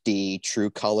HD True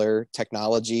Color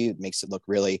technology. It makes it look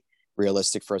really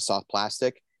realistic for a soft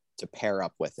plastic to pair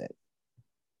up with it.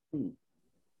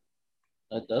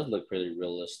 That does look pretty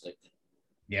realistic.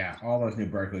 Yeah, all those new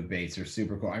Berkeley baits are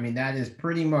super cool. I mean, that is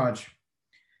pretty much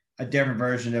a different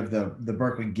version of the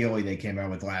Berkeley Gilly they came out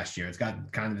with last year. It's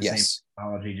got kind of the same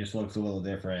technology, just looks a little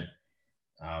different.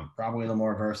 Probably a little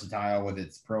more versatile with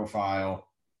its profile.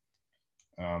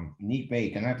 Neat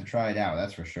bait. Gonna have to try it out,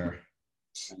 that's for sure.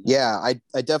 Yeah,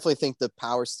 I definitely think the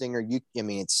Power Stinger,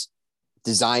 it's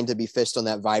designed to be fished on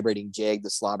that vibrating jig, the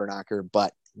Slobber Knocker,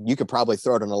 but you could probably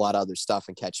throw it on a lot of other stuff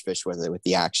and catch fish with it with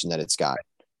the action that it's got.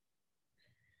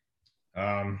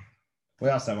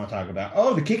 What else I want to talk about?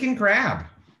 Oh, the Kicking Crab.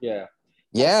 Yeah.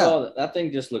 Yeah. That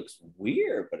thing just looks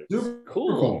weird, but it's super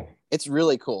cool. It's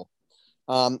really cool.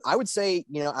 I would say,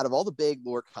 out of all the big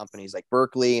lure companies like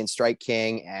Berkeley and Strike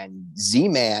King and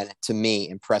Z-Man, to me,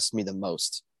 impressed me the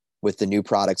most with the new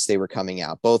products they were coming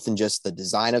out, both in just the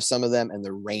design of some of them and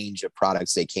the range of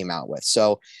products they came out with.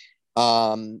 So,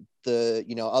 other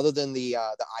than the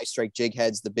iStrike jig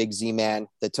heads, the big Z-Man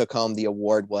that took home the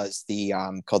award was the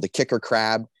called the Kicker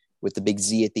Crab with the big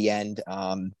Z at the end.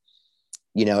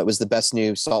 It was the best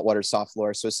new saltwater soft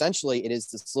lure. So essentially it is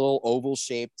this little oval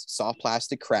shaped soft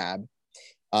plastic crab.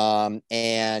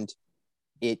 And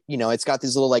it's got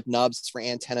these little like nubs for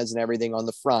antennas and everything on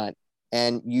the front,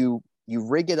 and you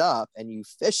rig it up and you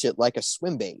fish it like a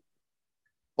swim bait,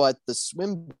 but the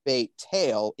swim bait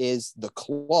tail is the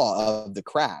claw of the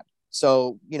crab.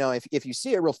 So, if you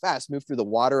see it real fast move through the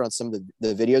water on some of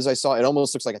the videos I saw, it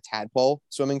almost looks like a tadpole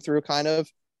swimming through kind of.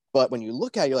 But when you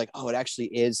look at it, you're like, oh, it actually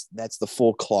is. That's the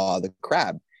full claw of the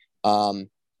crab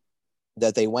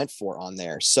that they went for on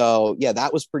there. So, yeah,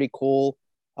 that was pretty cool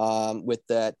with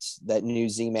that new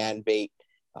Z-Man bait.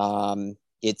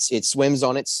 It swims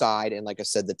on its side. And like I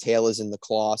said, the tail is in the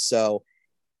claw. So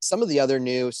some of the other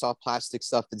new soft plastic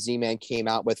stuff that Z-Man came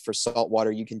out with for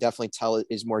saltwater, you can definitely tell it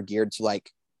is more geared to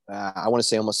I want to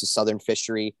say almost a southern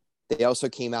fishery. They also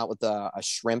came out with a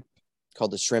shrimp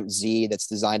called the Shrimp Z that's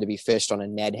designed to be fished on a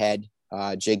Ned head,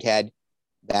 jig head.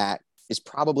 That is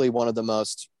probably one of the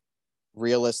most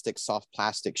realistic soft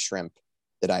plastic shrimp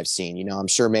that I've seen. I'm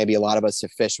sure maybe a lot of us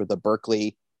have fished with a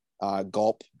Berkeley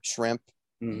gulp shrimp.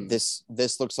 Mm-hmm.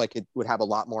 This looks like it would have a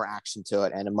lot more action to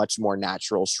it and a much more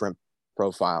natural shrimp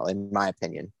profile, in my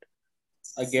opinion.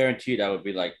 I guarantee that would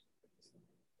be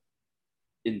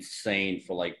insane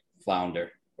for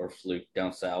flounder or fluke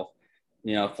down south.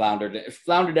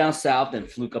 Flounder down south and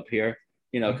fluke up here.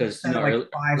 Because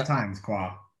five times,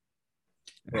 Qua.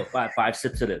 Well, five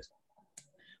sips it is.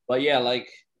 But yeah,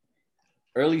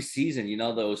 early season,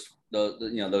 those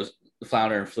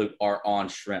flounder and fluke are on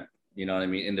shrimp. You know what I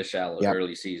mean, in the shallow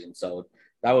early season. So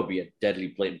that would be a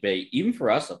deadly bait, even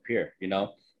for us up here.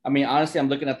 I mean, honestly, I'm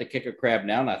looking at the Kicker Crab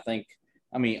now, and I think,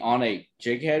 on a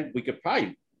jig head, we could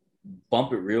probably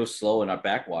bump it real slow in our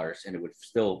backwaters, and it would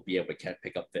still be able to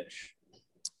pick up fish.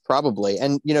 Probably.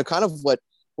 And, kind of what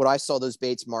I saw those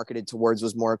baits marketed towards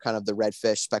was more kind of the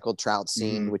redfish, speckled trout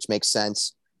scene, which makes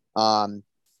sense.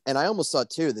 And I almost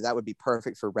thought, too, that would be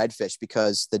perfect for redfish,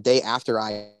 because the day after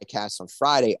I cast on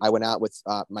Friday, I went out with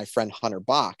my friend Hunter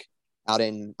Bach out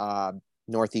in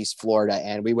Northeast Florida,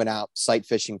 and we went out sight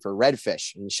fishing for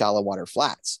redfish in shallow water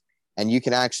flats. And you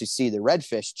can actually see the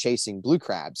redfish chasing blue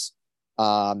crabs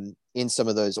in some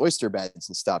of those oyster beds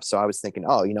and stuff. So I was thinking,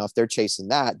 oh, if they're chasing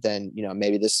that, then,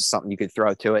 maybe this is something you could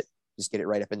throw to it, just get it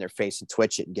right up in their face and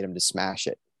twitch it and get them to smash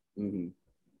it. Mm-hmm.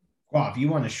 Well, if you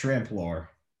want a shrimp lure,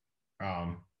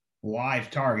 Live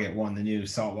Target won the new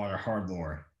saltwater hard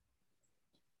lure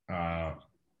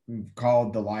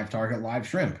called the Live Target Live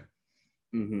Shrimp.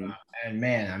 Mm-hmm. And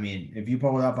man, I mean, if you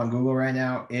pull it up on Google right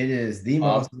now, it is the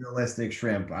most realistic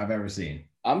shrimp I've ever seen.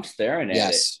 I'm staring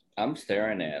at it. I'm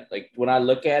staring at it. Like when I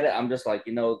look at it, I'm just like,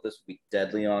 this would be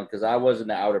deadly on, because I was in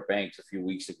the Outer Banks a few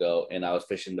weeks ago and I was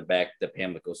fishing the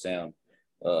Pamlico Sound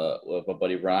with my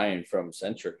buddy Ryan from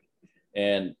Century.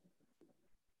 And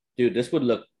dude, this would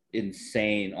look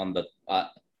insane on the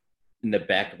in the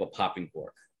back of a popping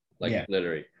cork.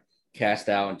 Literally cast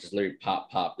out and just literally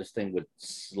pop. This thing would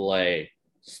slay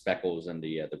speckles and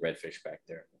the redfish back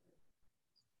there.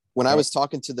 When I was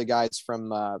talking to the guys from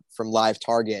Live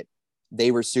Target,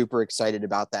 they were super excited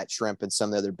about that shrimp and some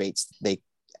of the other baits they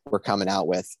were coming out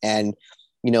with. And,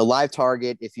 Live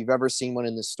Target, if you've ever seen one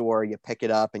in the store, you pick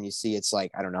it up and you see it's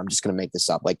like, I don't know, I'm just going to make this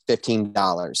up, like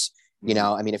 $15.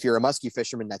 I mean, if you're a muskie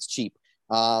fisherman, that's cheap.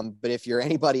 But if you're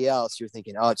anybody else, you're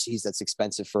thinking, oh, geez, that's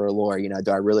expensive for a lure.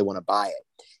 Do I really want to buy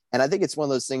it? And I think it's one of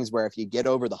those things where if you get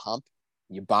over the hump,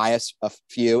 you buy a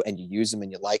few and you use them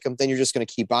and you like them, then you're just going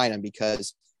to keep buying them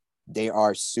because they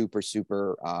are super,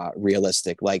 super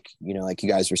realistic. Like you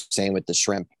guys were saying with the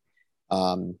shrimp,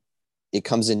 it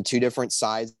comes in 2 different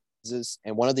sizes.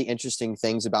 And one of the interesting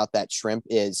things about that shrimp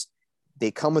is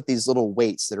they come with these little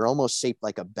weights that are almost shaped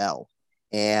like a bell,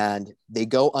 and they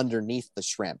go underneath the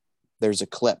shrimp. There's a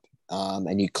clip,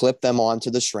 and you clip them onto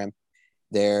the shrimp.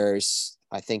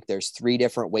 I think there's 3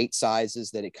 different weight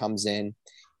sizes that it comes in.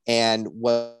 And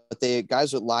what the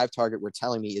guys with Live Target were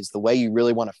telling me is the way you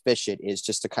really want to fish it is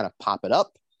just to kind of pop it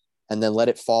up and then let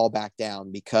it fall back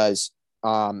down, because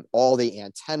all the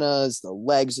antennas, the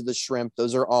legs of the shrimp,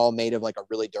 those are all made of like a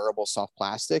really durable soft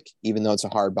plastic, even though it's a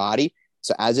hard body.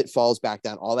 So as it falls back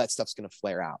down, all that stuff's going to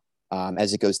flare out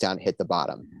as it goes down and hit the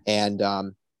bottom. And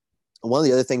one of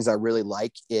the other things I really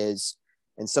like is,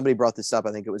 and somebody brought this up,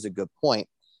 I think it was a good point,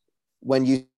 when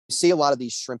you see a lot of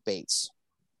these shrimp baits,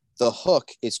 the hook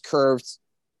is curved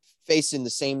facing the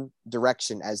same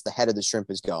direction as the head of the shrimp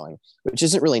is going, which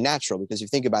isn't really natural, because if you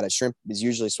think about it, shrimp is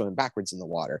usually swimming backwards in the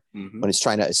water when it's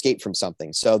trying to escape from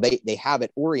something. So they have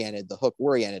it oriented, the hook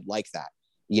oriented like that,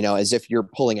 as if you're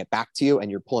pulling it back to you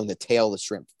and you're pulling the tail of the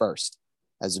shrimp first,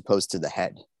 as opposed to the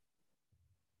head.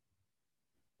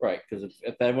 Right, because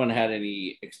if everyone had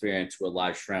any experience with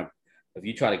live shrimp, if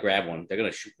you try to grab one, they're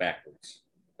going to shoot backwards.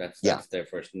 That's their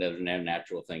first, their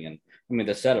natural thing. And I mean,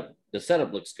 the setup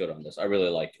looks good on this. I really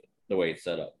like it, the way it's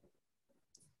set up.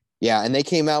 Yeah, and they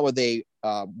came out with a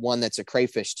one that's a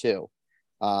crayfish too.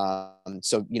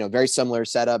 So very similar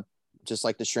setup, just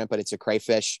like the shrimp, but it's a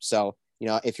crayfish. So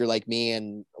if you're like me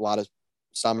and a lot of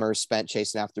summers spent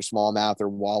chasing after smallmouth or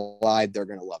walleye, they're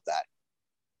gonna love that.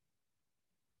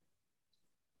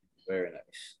 Very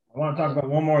nice. I want to talk about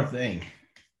one more thing.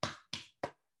 What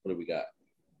do we got?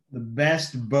 The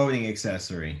best boating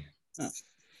accessory.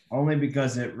 Only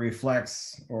because it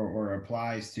reflects or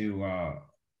applies to our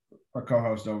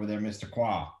co-host over there, Mr.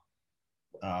 Qua.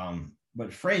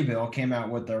 But Frabill came out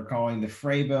with they're calling the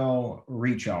Frabill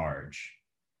Recharge.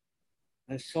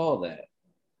 I saw that.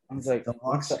 I was like,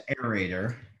 deluxe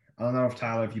aerator. I don't know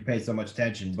if you paid so much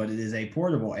attention, but it is a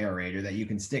portable aerator that you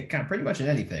can stick kind of pretty much in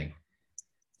anything.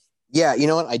 Yeah, you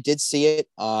know what? I did see it.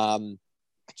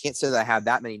 I can't say that I have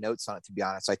that many notes on it, to be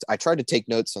honest. I tried to take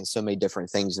notes on so many different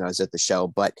things when I was at the show,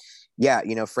 but yeah,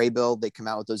 Frabill, they come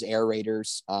out with those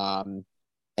aerators.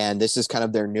 And this is kind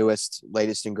of their newest,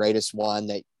 latest and greatest one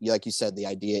that, like you said, the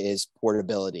idea is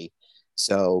portability.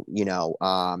 So,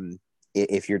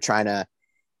 if you're trying to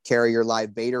carry your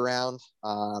live bait around,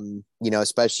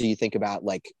 especially you think about,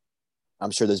 like,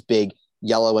 I'm sure those big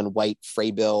yellow and white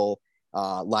Frabill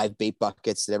live bait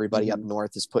buckets that everybody up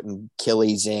north is putting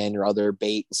killies in or other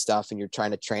bait and stuff, and you're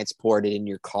trying to transport it in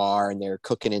your car and they're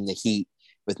cooking in the heat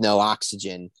with no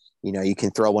oxygen. You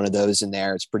can throw one of those in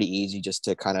there. It's pretty easy just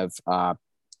to kind of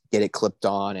get it clipped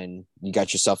on, and you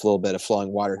got yourself a little bit of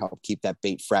flowing water to help keep that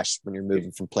bait fresh when you're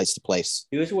moving from place to place.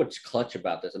 Here's what's clutch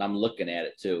about this, and I'm looking at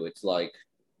it too. It's like,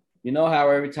 how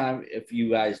every time if you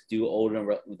guys do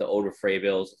the older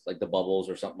Frabills, like the bubbles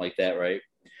or something like that, right?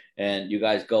 And you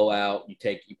guys go out, you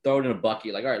throw it in a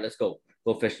bucket, like, all right, let's go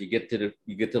fishing. You get to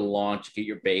the launch, get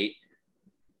your bait,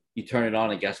 you turn it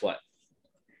on, and guess what?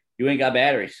 You ain't got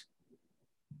batteries,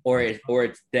 or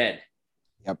it's dead.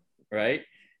 Yep. Right.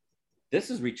 This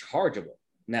is rechargeable.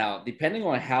 Now, depending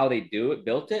on how they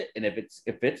built it, and if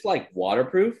it's like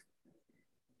waterproof,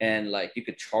 and like you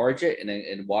could charge it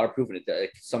and waterproof, and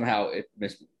somehow it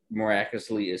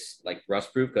miraculously is like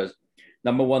rust proof, because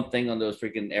number one thing on those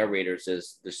freaking aerators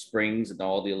is the springs and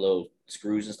all the little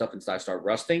screws and stuff inside start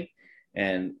rusting,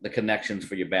 and the connections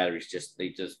for your batteries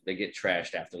they get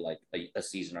trashed after like a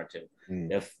season or two.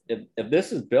 If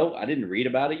this is built, I didn't read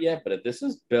about it yet, but if this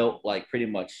is built like pretty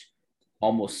much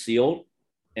almost sealed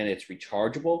and it's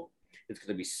rechargeable, it's going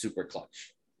to be super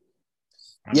clutch.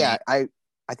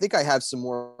 I think I have some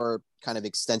more kind of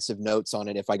extensive notes on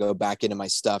it if I go back into my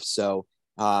stuff. So,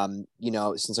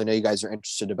 since I know you guys are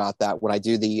interested about that, when I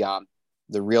do the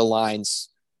Real Lines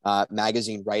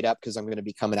magazine write-up, because I'm going to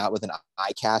be coming out with an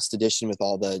iCast edition with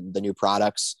all the new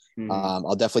products,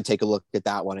 I'll definitely take a look at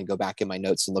that one and go back in my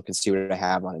notes and look and see what I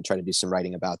have on and try to do some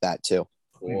writing about that too.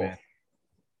 Cool.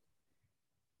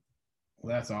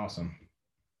 Well, that's awesome.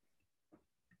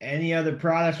 Any other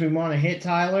products we want to hit,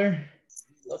 Tyler?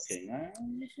 Looking.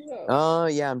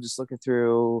 I'm just looking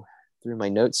through my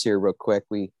notes here real quick.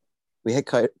 We had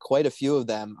quite a few of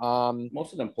them.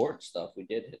 Most of the important stuff we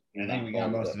did hit. I think we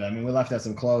got most of it. I mean, we left out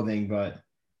some clothing, but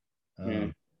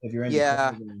if you're into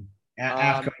clothing,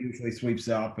 AFCO usually sweeps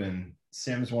up, and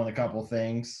Sims won a couple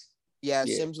things. Yeah,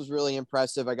 Sims was really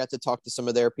impressive. I got to talk to some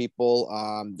of their people.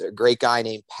 A great guy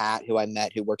named Pat, who I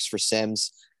met, who works for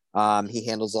Sims. He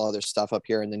handles all their stuff up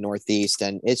here in the Northeast,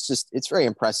 and it's very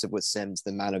impressive with Sims,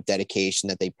 the amount of dedication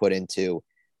that they put into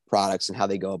products and how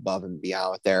they go above and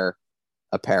beyond with their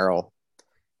apparel.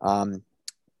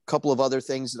 Couple of other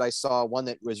things that I saw. One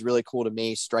that was really cool to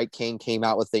me, Strike King came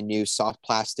out with a new soft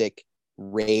plastic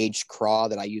Rage craw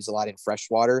that I use a lot in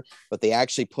freshwater, but they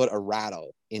actually put a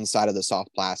rattle inside of the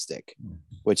soft plastic,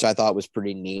 which I thought was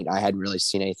pretty neat. I hadn't really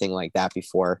seen anything like that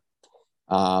before.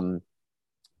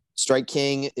 Strike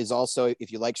King is also,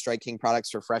 if you like Strike King products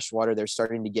for freshwater, they're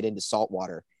starting to get into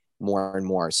saltwater more and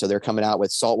more. So they're coming out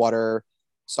with saltwater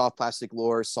soft plastic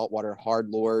lures, saltwater hard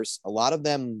lures. A lot of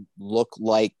them look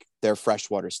like their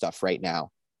freshwater stuff right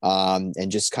now, and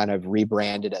just kind of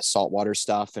rebranded as saltwater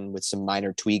stuff and with some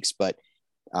minor tweaks. But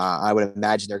I would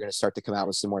imagine they're going to start to come out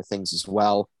with some more things as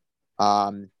well.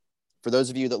 For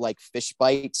those of you that like fish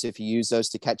bites, if you use those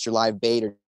to catch your live bait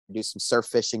or do some surf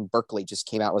fishing, Berkeley just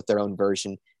came out with their own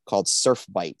version called Surf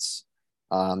Bites.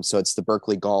 So it's the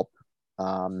Berkeley Gulp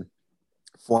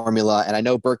formula. And I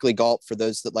know Berkeley Gulp, for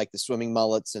those that like the swimming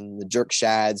mullets and the jerk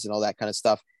shads and all that kind of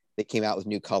stuff, they came out with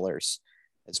new colors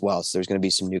as well. So there's going to be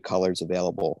some new colors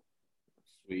available.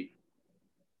 Sweet.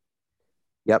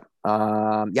 Yep.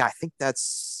 I think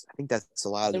that's a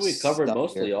lot of. I think we covered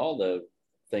mostly all the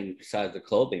things besides the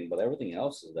clothing, but everything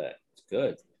else is that it's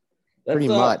good. Pretty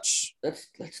much. Let's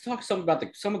talk some about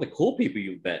some of the cool people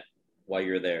you've met while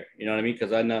you're there. You know what I mean?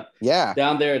 Because I know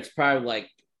down there it's probably like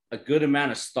a good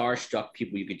amount of starstruck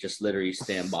people you could just literally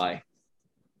stand by,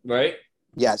 right?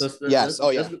 Yes.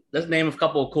 Let's name a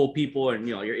couple of cool people and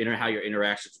how your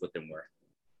interactions with them were.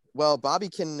 Well, Bobby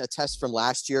can attest from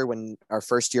last year when our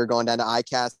first year going down to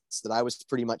iCast that I was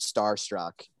pretty much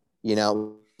starstruck. It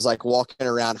was like walking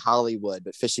around Hollywood,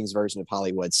 but fishing's version of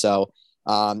Hollywood. So,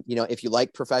 if you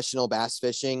like professional bass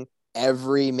fishing,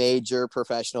 every major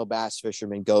professional bass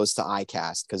fisherman goes to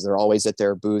iCast because they're always at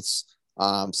their booths.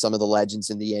 Some of the legends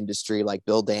in the industry like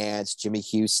Bill Dance, Jimmy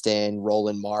Houston,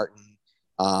 Roland Martin,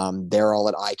 they're all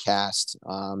at iCast.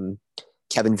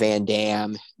 Kevin Van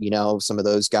Dam, some of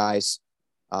those guys.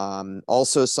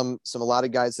 Also a lot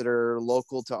of guys that are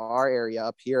local to our area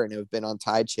up here and have been on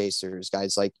Tide Chasers,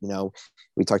 guys like,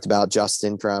 we talked about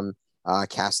Justin from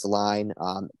Castelline.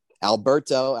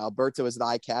 Alberto is at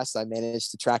iCast. I managed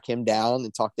to track him down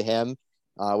and talk to him,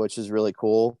 which was really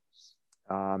cool.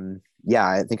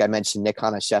 I think I mentioned Nick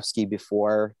Honashevsky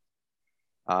before.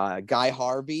 Guy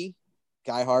Harvey's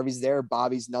there.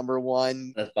 Bobby's number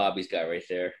one. That's Bobby's guy right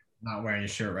there. Not wearing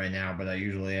his shirt right now, but I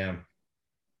usually am.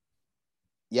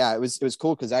 Yeah, it was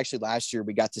cool because actually last year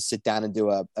we got to sit down and do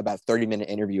about 30-minute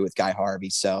interview with Guy Harvey.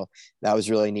 So that was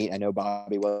really neat. I know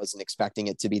Bobby wasn't expecting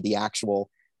it to be the actual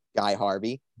Guy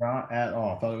Harvey. Not at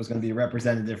all. I thought it was going to be a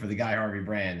representative for the Guy Harvey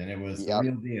brand, and it was the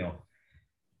real deal.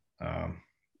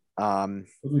 What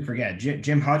did we forget?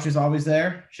 Jim Hutch is always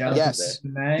there. Shout out to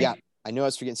May. Yeah, I knew I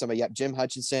was forgetting somebody. Yep, Jim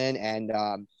Hutchinson and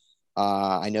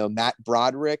I know Matt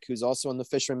Broderick, who's also on the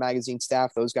Fisherman Magazine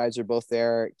staff. Those guys are both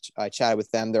there. I chatted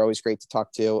with them. They're always great to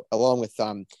talk to, along with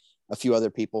a few other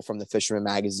people from the Fisherman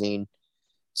Magazine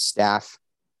staff.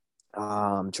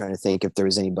 I'm trying to think if there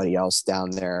was anybody else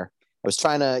down there. I was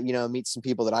trying to, meet some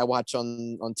people that I watch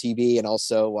on TV and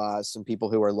also some people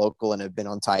who are local and have been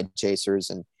on Tide Chasers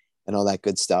and all that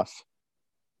good stuff.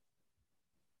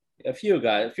 A few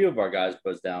of our guys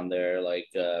was down there, like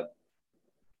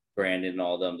Brandon and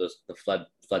all them, the flood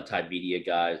tide media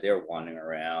guys. They were wandering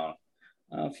around.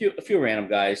 A few random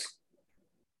guys.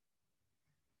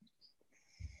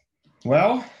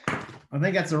 Well, I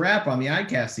think that's a wrap on the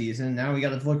ICAST season. Now we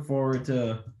got to look forward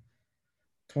to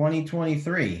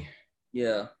 2023.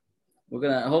 Yeah, we're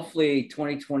gonna hopefully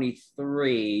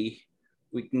 2023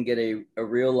 we can get a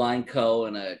Real Line Co.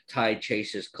 and a Tide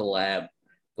Chasers collab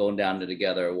going down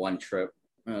together one trip.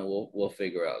 We'll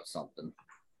figure out something.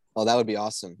 Oh, that would be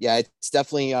awesome. Yeah, it's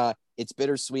definitely it's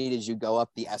bittersweet as you go up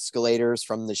the escalators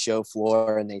from the show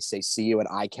floor and they say see you at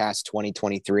ICAST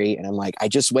 2023, and I'm like, I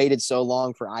just waited so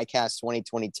long for ICAST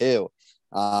 2022.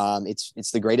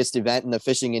 It's the greatest event in the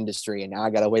fishing industry, and now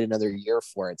I got to wait another year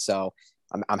for it. So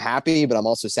I'm happy, but I'm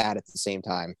also sad at the same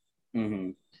time.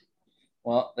 Mm-hmm.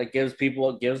 Well, that gives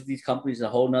these companies a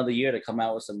whole nother year to come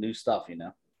out with some new stuff, you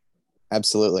know?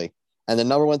 Absolutely. And the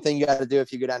number one thing you got to do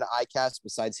if you go down to ICAST,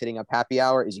 besides hitting up happy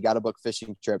hour, is you got to book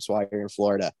fishing trips while you're in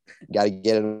Florida. You got to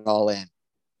get it all in.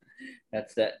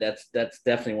 That's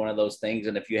definitely one of those things.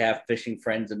 And if you have fishing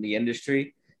friends in the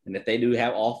industry, and if they do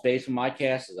have off days from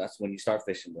ICAST, that's when you start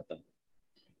fishing with them.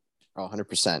 Oh,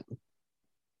 100%.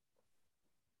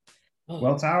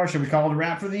 Well, Tyler, should we call it a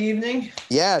wrap for the evening?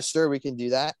 Yeah, sure. We can do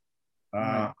that.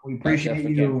 We appreciate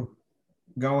you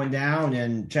going down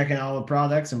and checking all the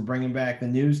products and bringing back the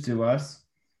news to us.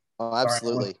 Oh,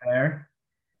 absolutely. There.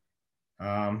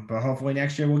 But hopefully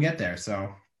next year we'll get there.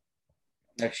 So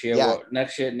next year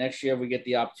we get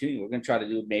the opportunity. We're going to try to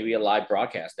do maybe a live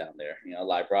broadcast down there, you know,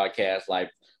 live broadcast, live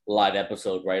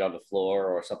episode right on the floor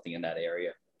or something in that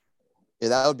area. Yeah,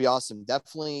 that would be awesome.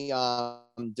 Definitely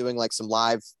doing like some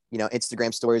live,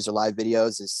 Instagram stories or live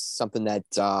videos is something that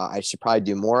I should probably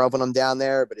do more of when I'm down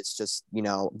there. But it's just,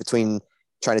 between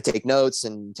trying to take notes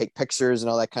and take pictures and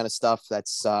all that kind of stuff,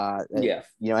 that's,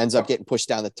 ends up getting pushed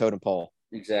down the totem pole.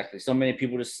 Exactly. So many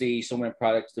people to see, so many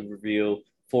products to review.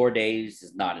 4 days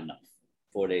is not enough.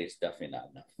 4 days, definitely not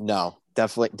enough. No,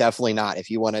 definitely not. If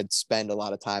you want to spend a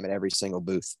lot of time at every single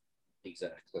booth.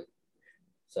 Exactly.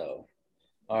 So,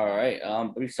 all right.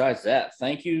 Besides that,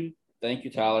 thank you,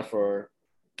 Tyler, for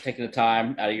taking the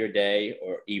time out of your day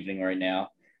or evening right now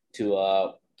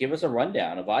to give us a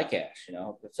rundown of ICAST.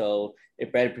 So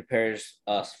it better prepares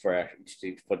us for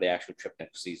the actual trip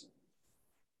next season.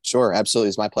 Sure, absolutely.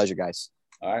 It's my pleasure, guys.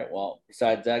 All right. Well,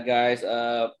 besides that, guys,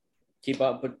 keep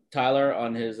up with Tyler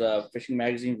on his fishing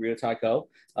magazine, Real Tide Co.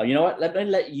 You know what? Let me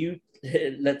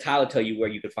let Tyler tell you where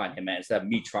you could find him at instead of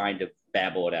me trying to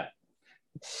babble it out.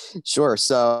 Sure.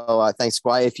 So thanks,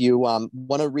 Squire. If you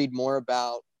want to read more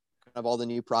about kind of all the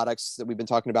new products that we've been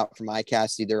talking about from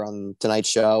ICAST, either on tonight's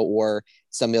show or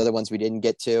some of the other ones we didn't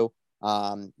get to,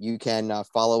 you can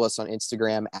follow us on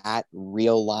Instagram at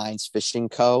Real Lines Fishing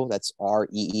Co. That's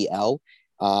REEL.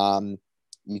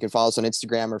 You can follow us on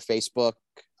Instagram or Facebook.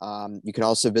 You can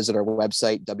also visit our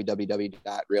website,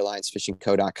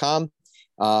 www.reallinesfishingco.com,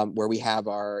 where we have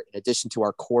in addition to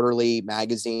our quarterly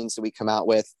magazines that we come out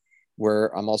with,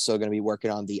 I'm also going to be working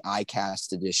on the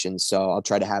ICAST edition. So I'll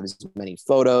try to have as many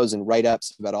photos and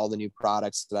write-ups about all the new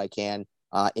products that I can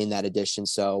in that edition.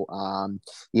 So,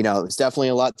 it's definitely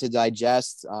a lot to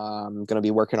digest. I'm going to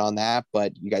be working on that,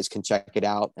 but you guys can check it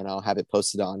out and I'll have it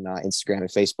posted on Instagram and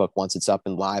Facebook once it's up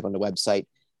and live on the website.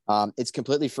 It's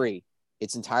completely free.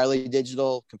 It's entirely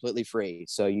digital, completely free.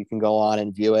 So you can go on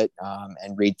and view it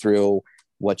and read through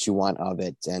what you want of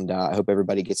it. And I hope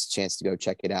everybody gets a chance to go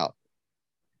check it out.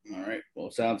 All right.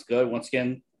 Well, sounds good. Once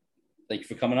again, thank you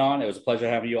for coming on. It was a pleasure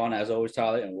having you on as always,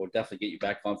 Tyler, and we'll definitely get you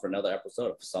back on for another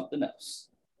episode of something else.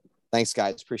 Thanks,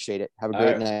 guys. Appreciate it. Have a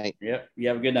great night. Yep. You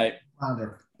have a good night.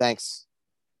 Thanks.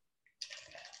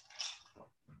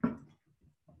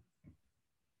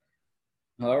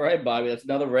 All right, Bobby. That's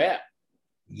another wrap.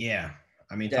 Yeah.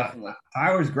 I mean, definitely.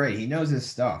 Tyler's great. He knows his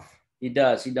stuff. He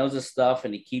does. He knows his stuff,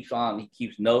 and he keeps on. He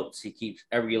keeps notes. He keeps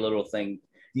every little thing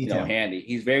handy.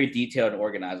 He's very detailed and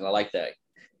organized. And I like that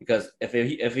because if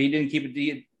he didn't keep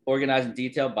it organized and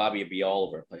detailed, Bobby would be all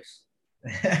over the place.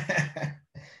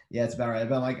 Yeah, it's about right.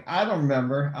 But I don't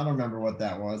remember what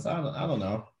that was. I don't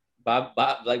know. Bob,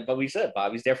 like we said,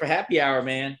 Bobby's there for happy hour,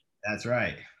 man. That's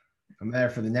right. I'm there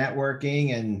for the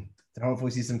networking and to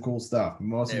hopefully see some cool stuff.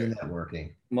 Most of the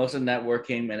networking,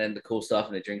 and then the cool stuff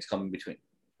and the drinks come in between.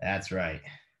 That's right.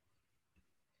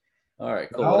 All right,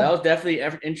 cool. Well, that was definitely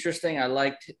interesting. I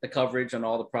liked the coverage on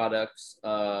all the products.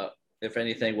 If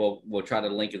anything, we'll try to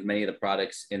link as many of the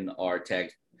products in our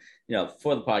tags,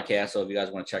 for the podcast. So if you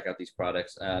guys want to check out these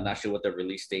products, not sure what the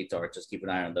release dates are, just keep an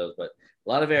eye on those. But a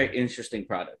lot of very interesting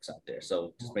products out there.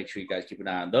 So just make sure you guys keep an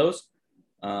eye on those.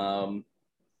 A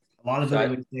lot of the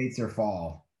release dates are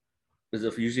fall. Is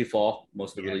it usually fall?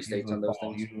 Most of the release dates on those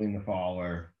fall, things? usually in the fall,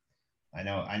 or I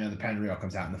know the Penn Reel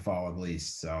comes out in the fall at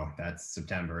least, so that's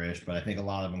September-ish, but I think a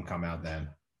lot of them come out then.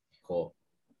 Cool.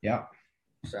 Yep.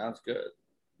 Sounds good.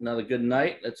 Another good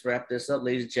night. Let's wrap this up,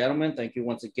 ladies and gentlemen. Thank you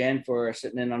once again for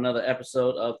sitting in on another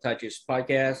episode of Tie Chasers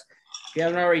Podcast. If you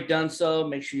haven't already done so,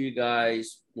 make sure you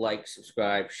guys like,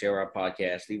 subscribe, share our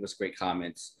podcast, leave us great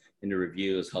comments in the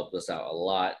reviews. Helped us out a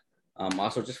lot.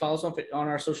 Also, just follow us on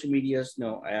our social medias.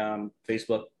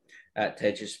 Facebook at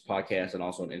Tie Chasers Podcast, and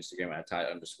also on Instagram at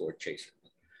Tie_Chaser.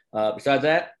 Besides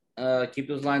that, keep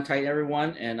those lines tight,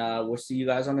 everyone, and we'll see you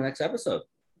guys on the next episode.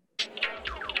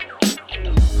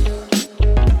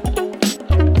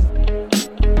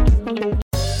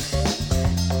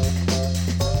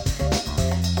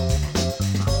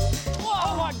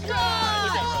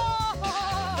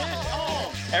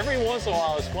 Every once in a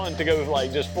while, it's fun to go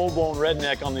like just full-blown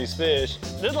redneck on these fish.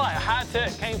 This is like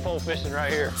high-tech cane pole fishing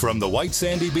right here. From the white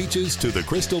sandy beaches to the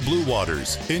crystal blue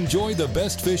waters, enjoy the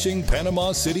best fishing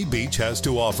Panama City Beach has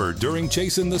to offer during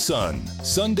Chasing the Sun.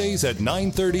 Sundays at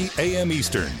 9:30 a.m.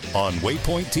 Eastern on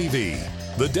Waypoint TV,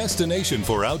 the destination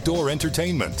for outdoor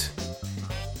entertainment.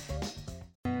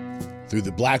 Through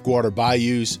the Blackwater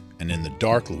bayous and in the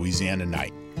dark Louisiana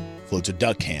night floats a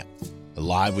duck camp,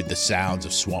 alive with the sounds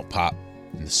of swamp pop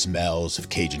and the smells of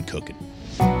Cajun cooking.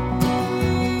 From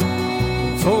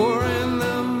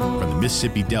the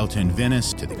Mississippi Delta in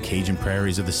Venice to the Cajun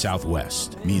prairies of the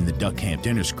Southwest, me and the Duck Camp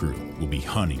Dinners crew will be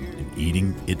hunting and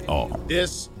eating it all.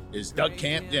 This is Duck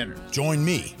Camp Dinner. Join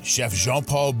me, Chef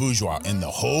Jean-Paul Bourgeois, and the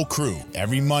whole crew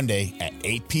every Monday at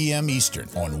 8 p.m. Eastern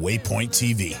on Waypoint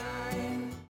TV.